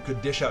 person could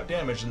dish out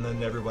damage and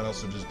then everyone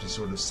else would just be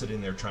sort of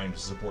sitting there trying to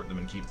support them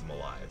and keep them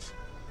alive.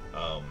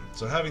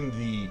 So having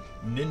the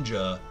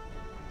ninja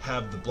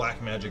have the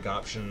black magic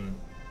option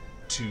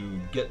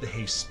to get the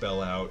haste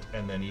spell out,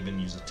 and then even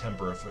use a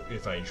temper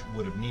if I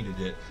would have needed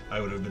it, I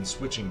would have been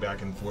switching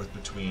back and forth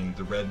between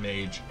the red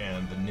mage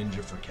and the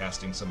ninja for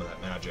casting some of that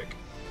magic,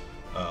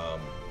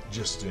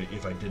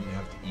 if I didn't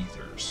have the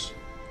ethers.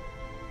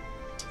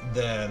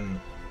 Then,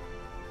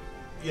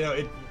 you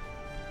know,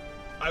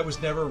 I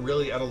was never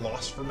really at a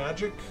loss for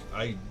magic.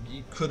 I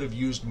could have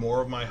used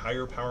more of my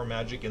higher power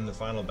magic in the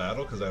final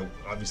battle, because I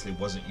obviously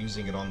wasn't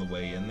using it on the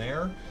way in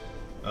there.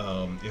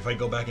 If I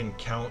go back and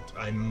count,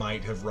 I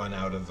might have run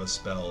out of a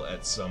spell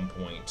at some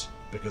point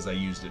because I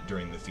used it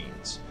during the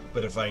Fiends.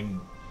 But if I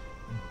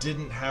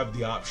didn't have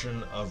the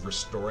option of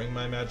restoring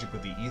my magic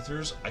with the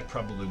ethers, I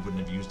probably wouldn't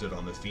have used it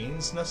on the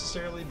Fiends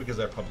necessarily, because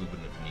I probably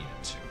wouldn't have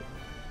needed to.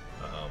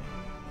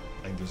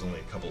 I think there's only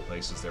a couple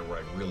places there where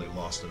I really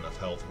lost enough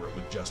health where it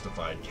would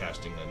justify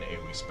casting an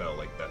AoE spell,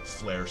 like that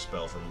flare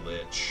spell from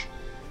Lich,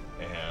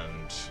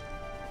 and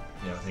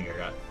you know, I think I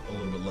got a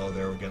little bit low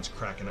there against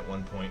Kraken at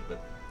one point,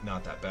 but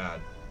not that bad.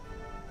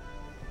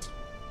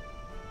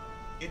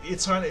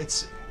 It's I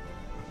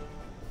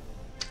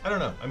don't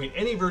know. I mean,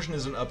 any version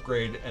is an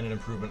upgrade and an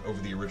improvement over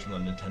the original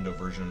Nintendo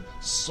version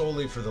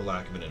solely for the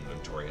lack of an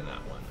inventory in that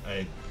one.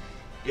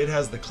 It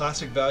has the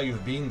classic value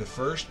of being the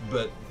first,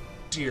 but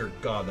dear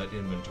God, that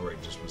inventory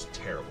just was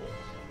terrible.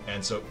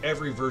 And so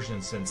every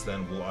version since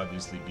then will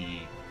obviously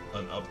be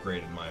an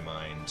upgrade in my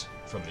mind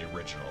from the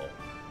original.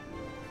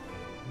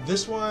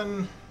 This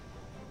one,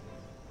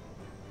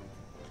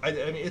 I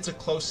mean, it's a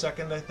close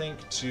second, I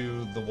think,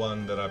 to the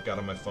one that I've got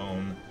on my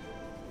phone,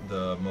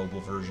 the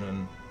mobile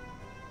version.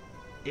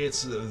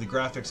 It's the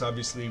graphics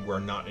obviously were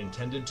not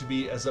intended to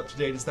be as up to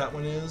date as that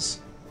one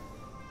is.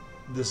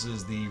 This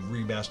is the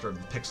remaster of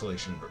the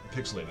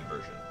pixelated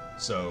version.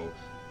 So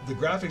the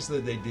graphics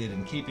that they did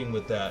in keeping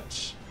with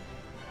that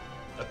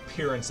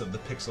appearance of the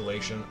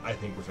pixelation, I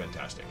think were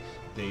fantastic.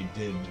 They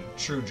did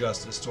true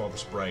justice to all the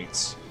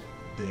sprites.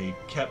 They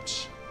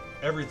kept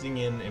everything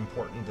in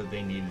important that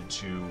they needed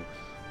to.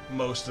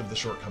 Most of the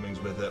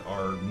shortcomings with it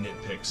are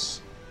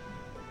nitpicks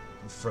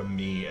from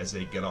me as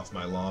a get off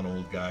my lawn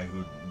old guy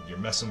who you're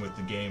messing with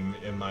the game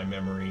in my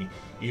memory,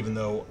 even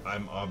though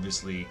I'm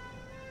obviously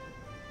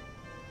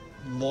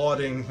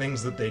lauding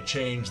things that they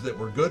changed that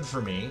were good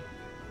for me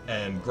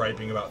and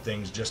griping about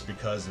things just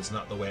because it's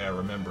not the way I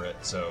remember it.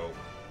 So,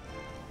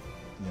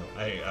 you know,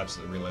 I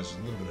absolutely realize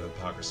there's a little bit of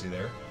hypocrisy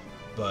there,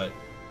 but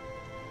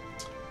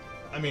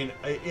I mean,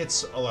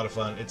 it's a lot of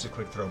fun. It's a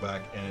quick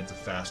throwback and it's a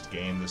fast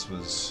game. This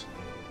was,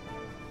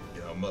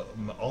 you know,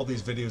 all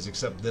these videos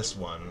except this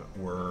one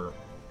were,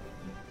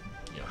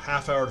 you know,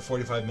 half hour to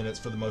 45 minutes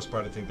for the most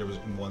part. I think there was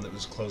one that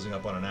was closing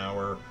up on an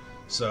hour.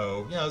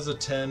 So, yeah, it was a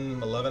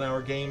 10, 11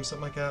 hour game,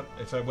 something like that.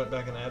 If I went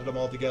back and added them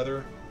all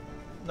together,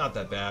 not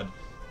that bad.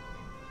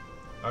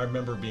 I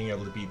remember being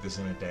able to beat this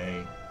in a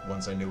day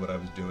once I knew what I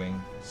was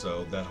doing,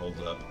 so that holds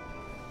up.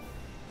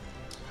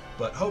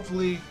 But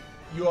hopefully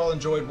you all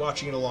enjoyed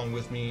watching it along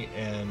with me,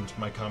 and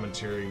my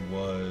commentary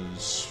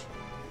was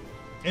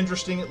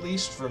interesting, at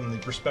least from the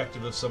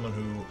perspective of someone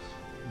who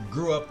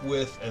grew up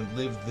with and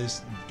lived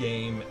this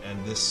game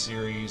and this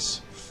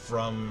series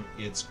from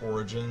its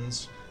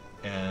origins.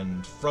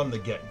 And from the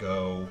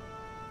get-go,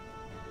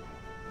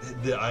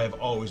 I have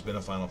always been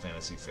a Final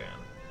Fantasy fan.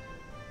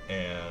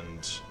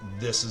 And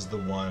this is the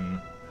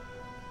one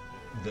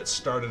that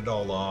started it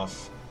all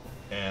off,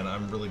 and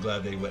I'm really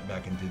glad they went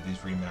back and did these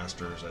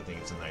remasters. I think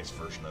it's a nice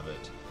version of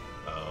it.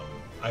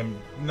 I'm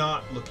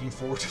not looking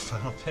forward to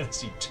Final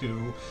Fantasy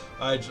II.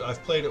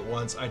 I've played it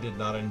once. I did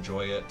not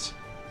enjoy it.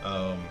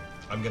 I'm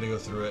going to go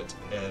through it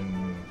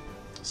and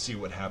see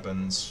what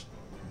happens,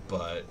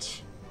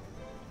 but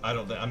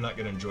I'm not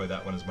going to enjoy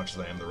that one as much as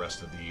I am the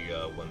rest of the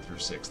 1 through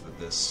 6 that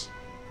this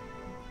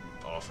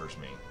offers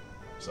me.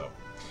 So,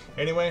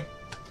 anyway,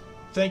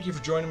 thank you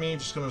for joining me.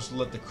 Just going to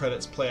let the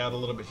credits play out a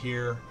little bit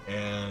here,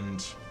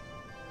 and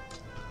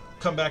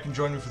come back and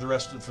join me for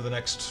the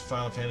next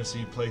Final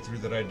Fantasy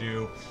playthrough that I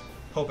do.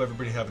 Hope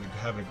everybody having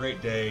a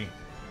great day.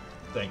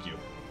 Thank you.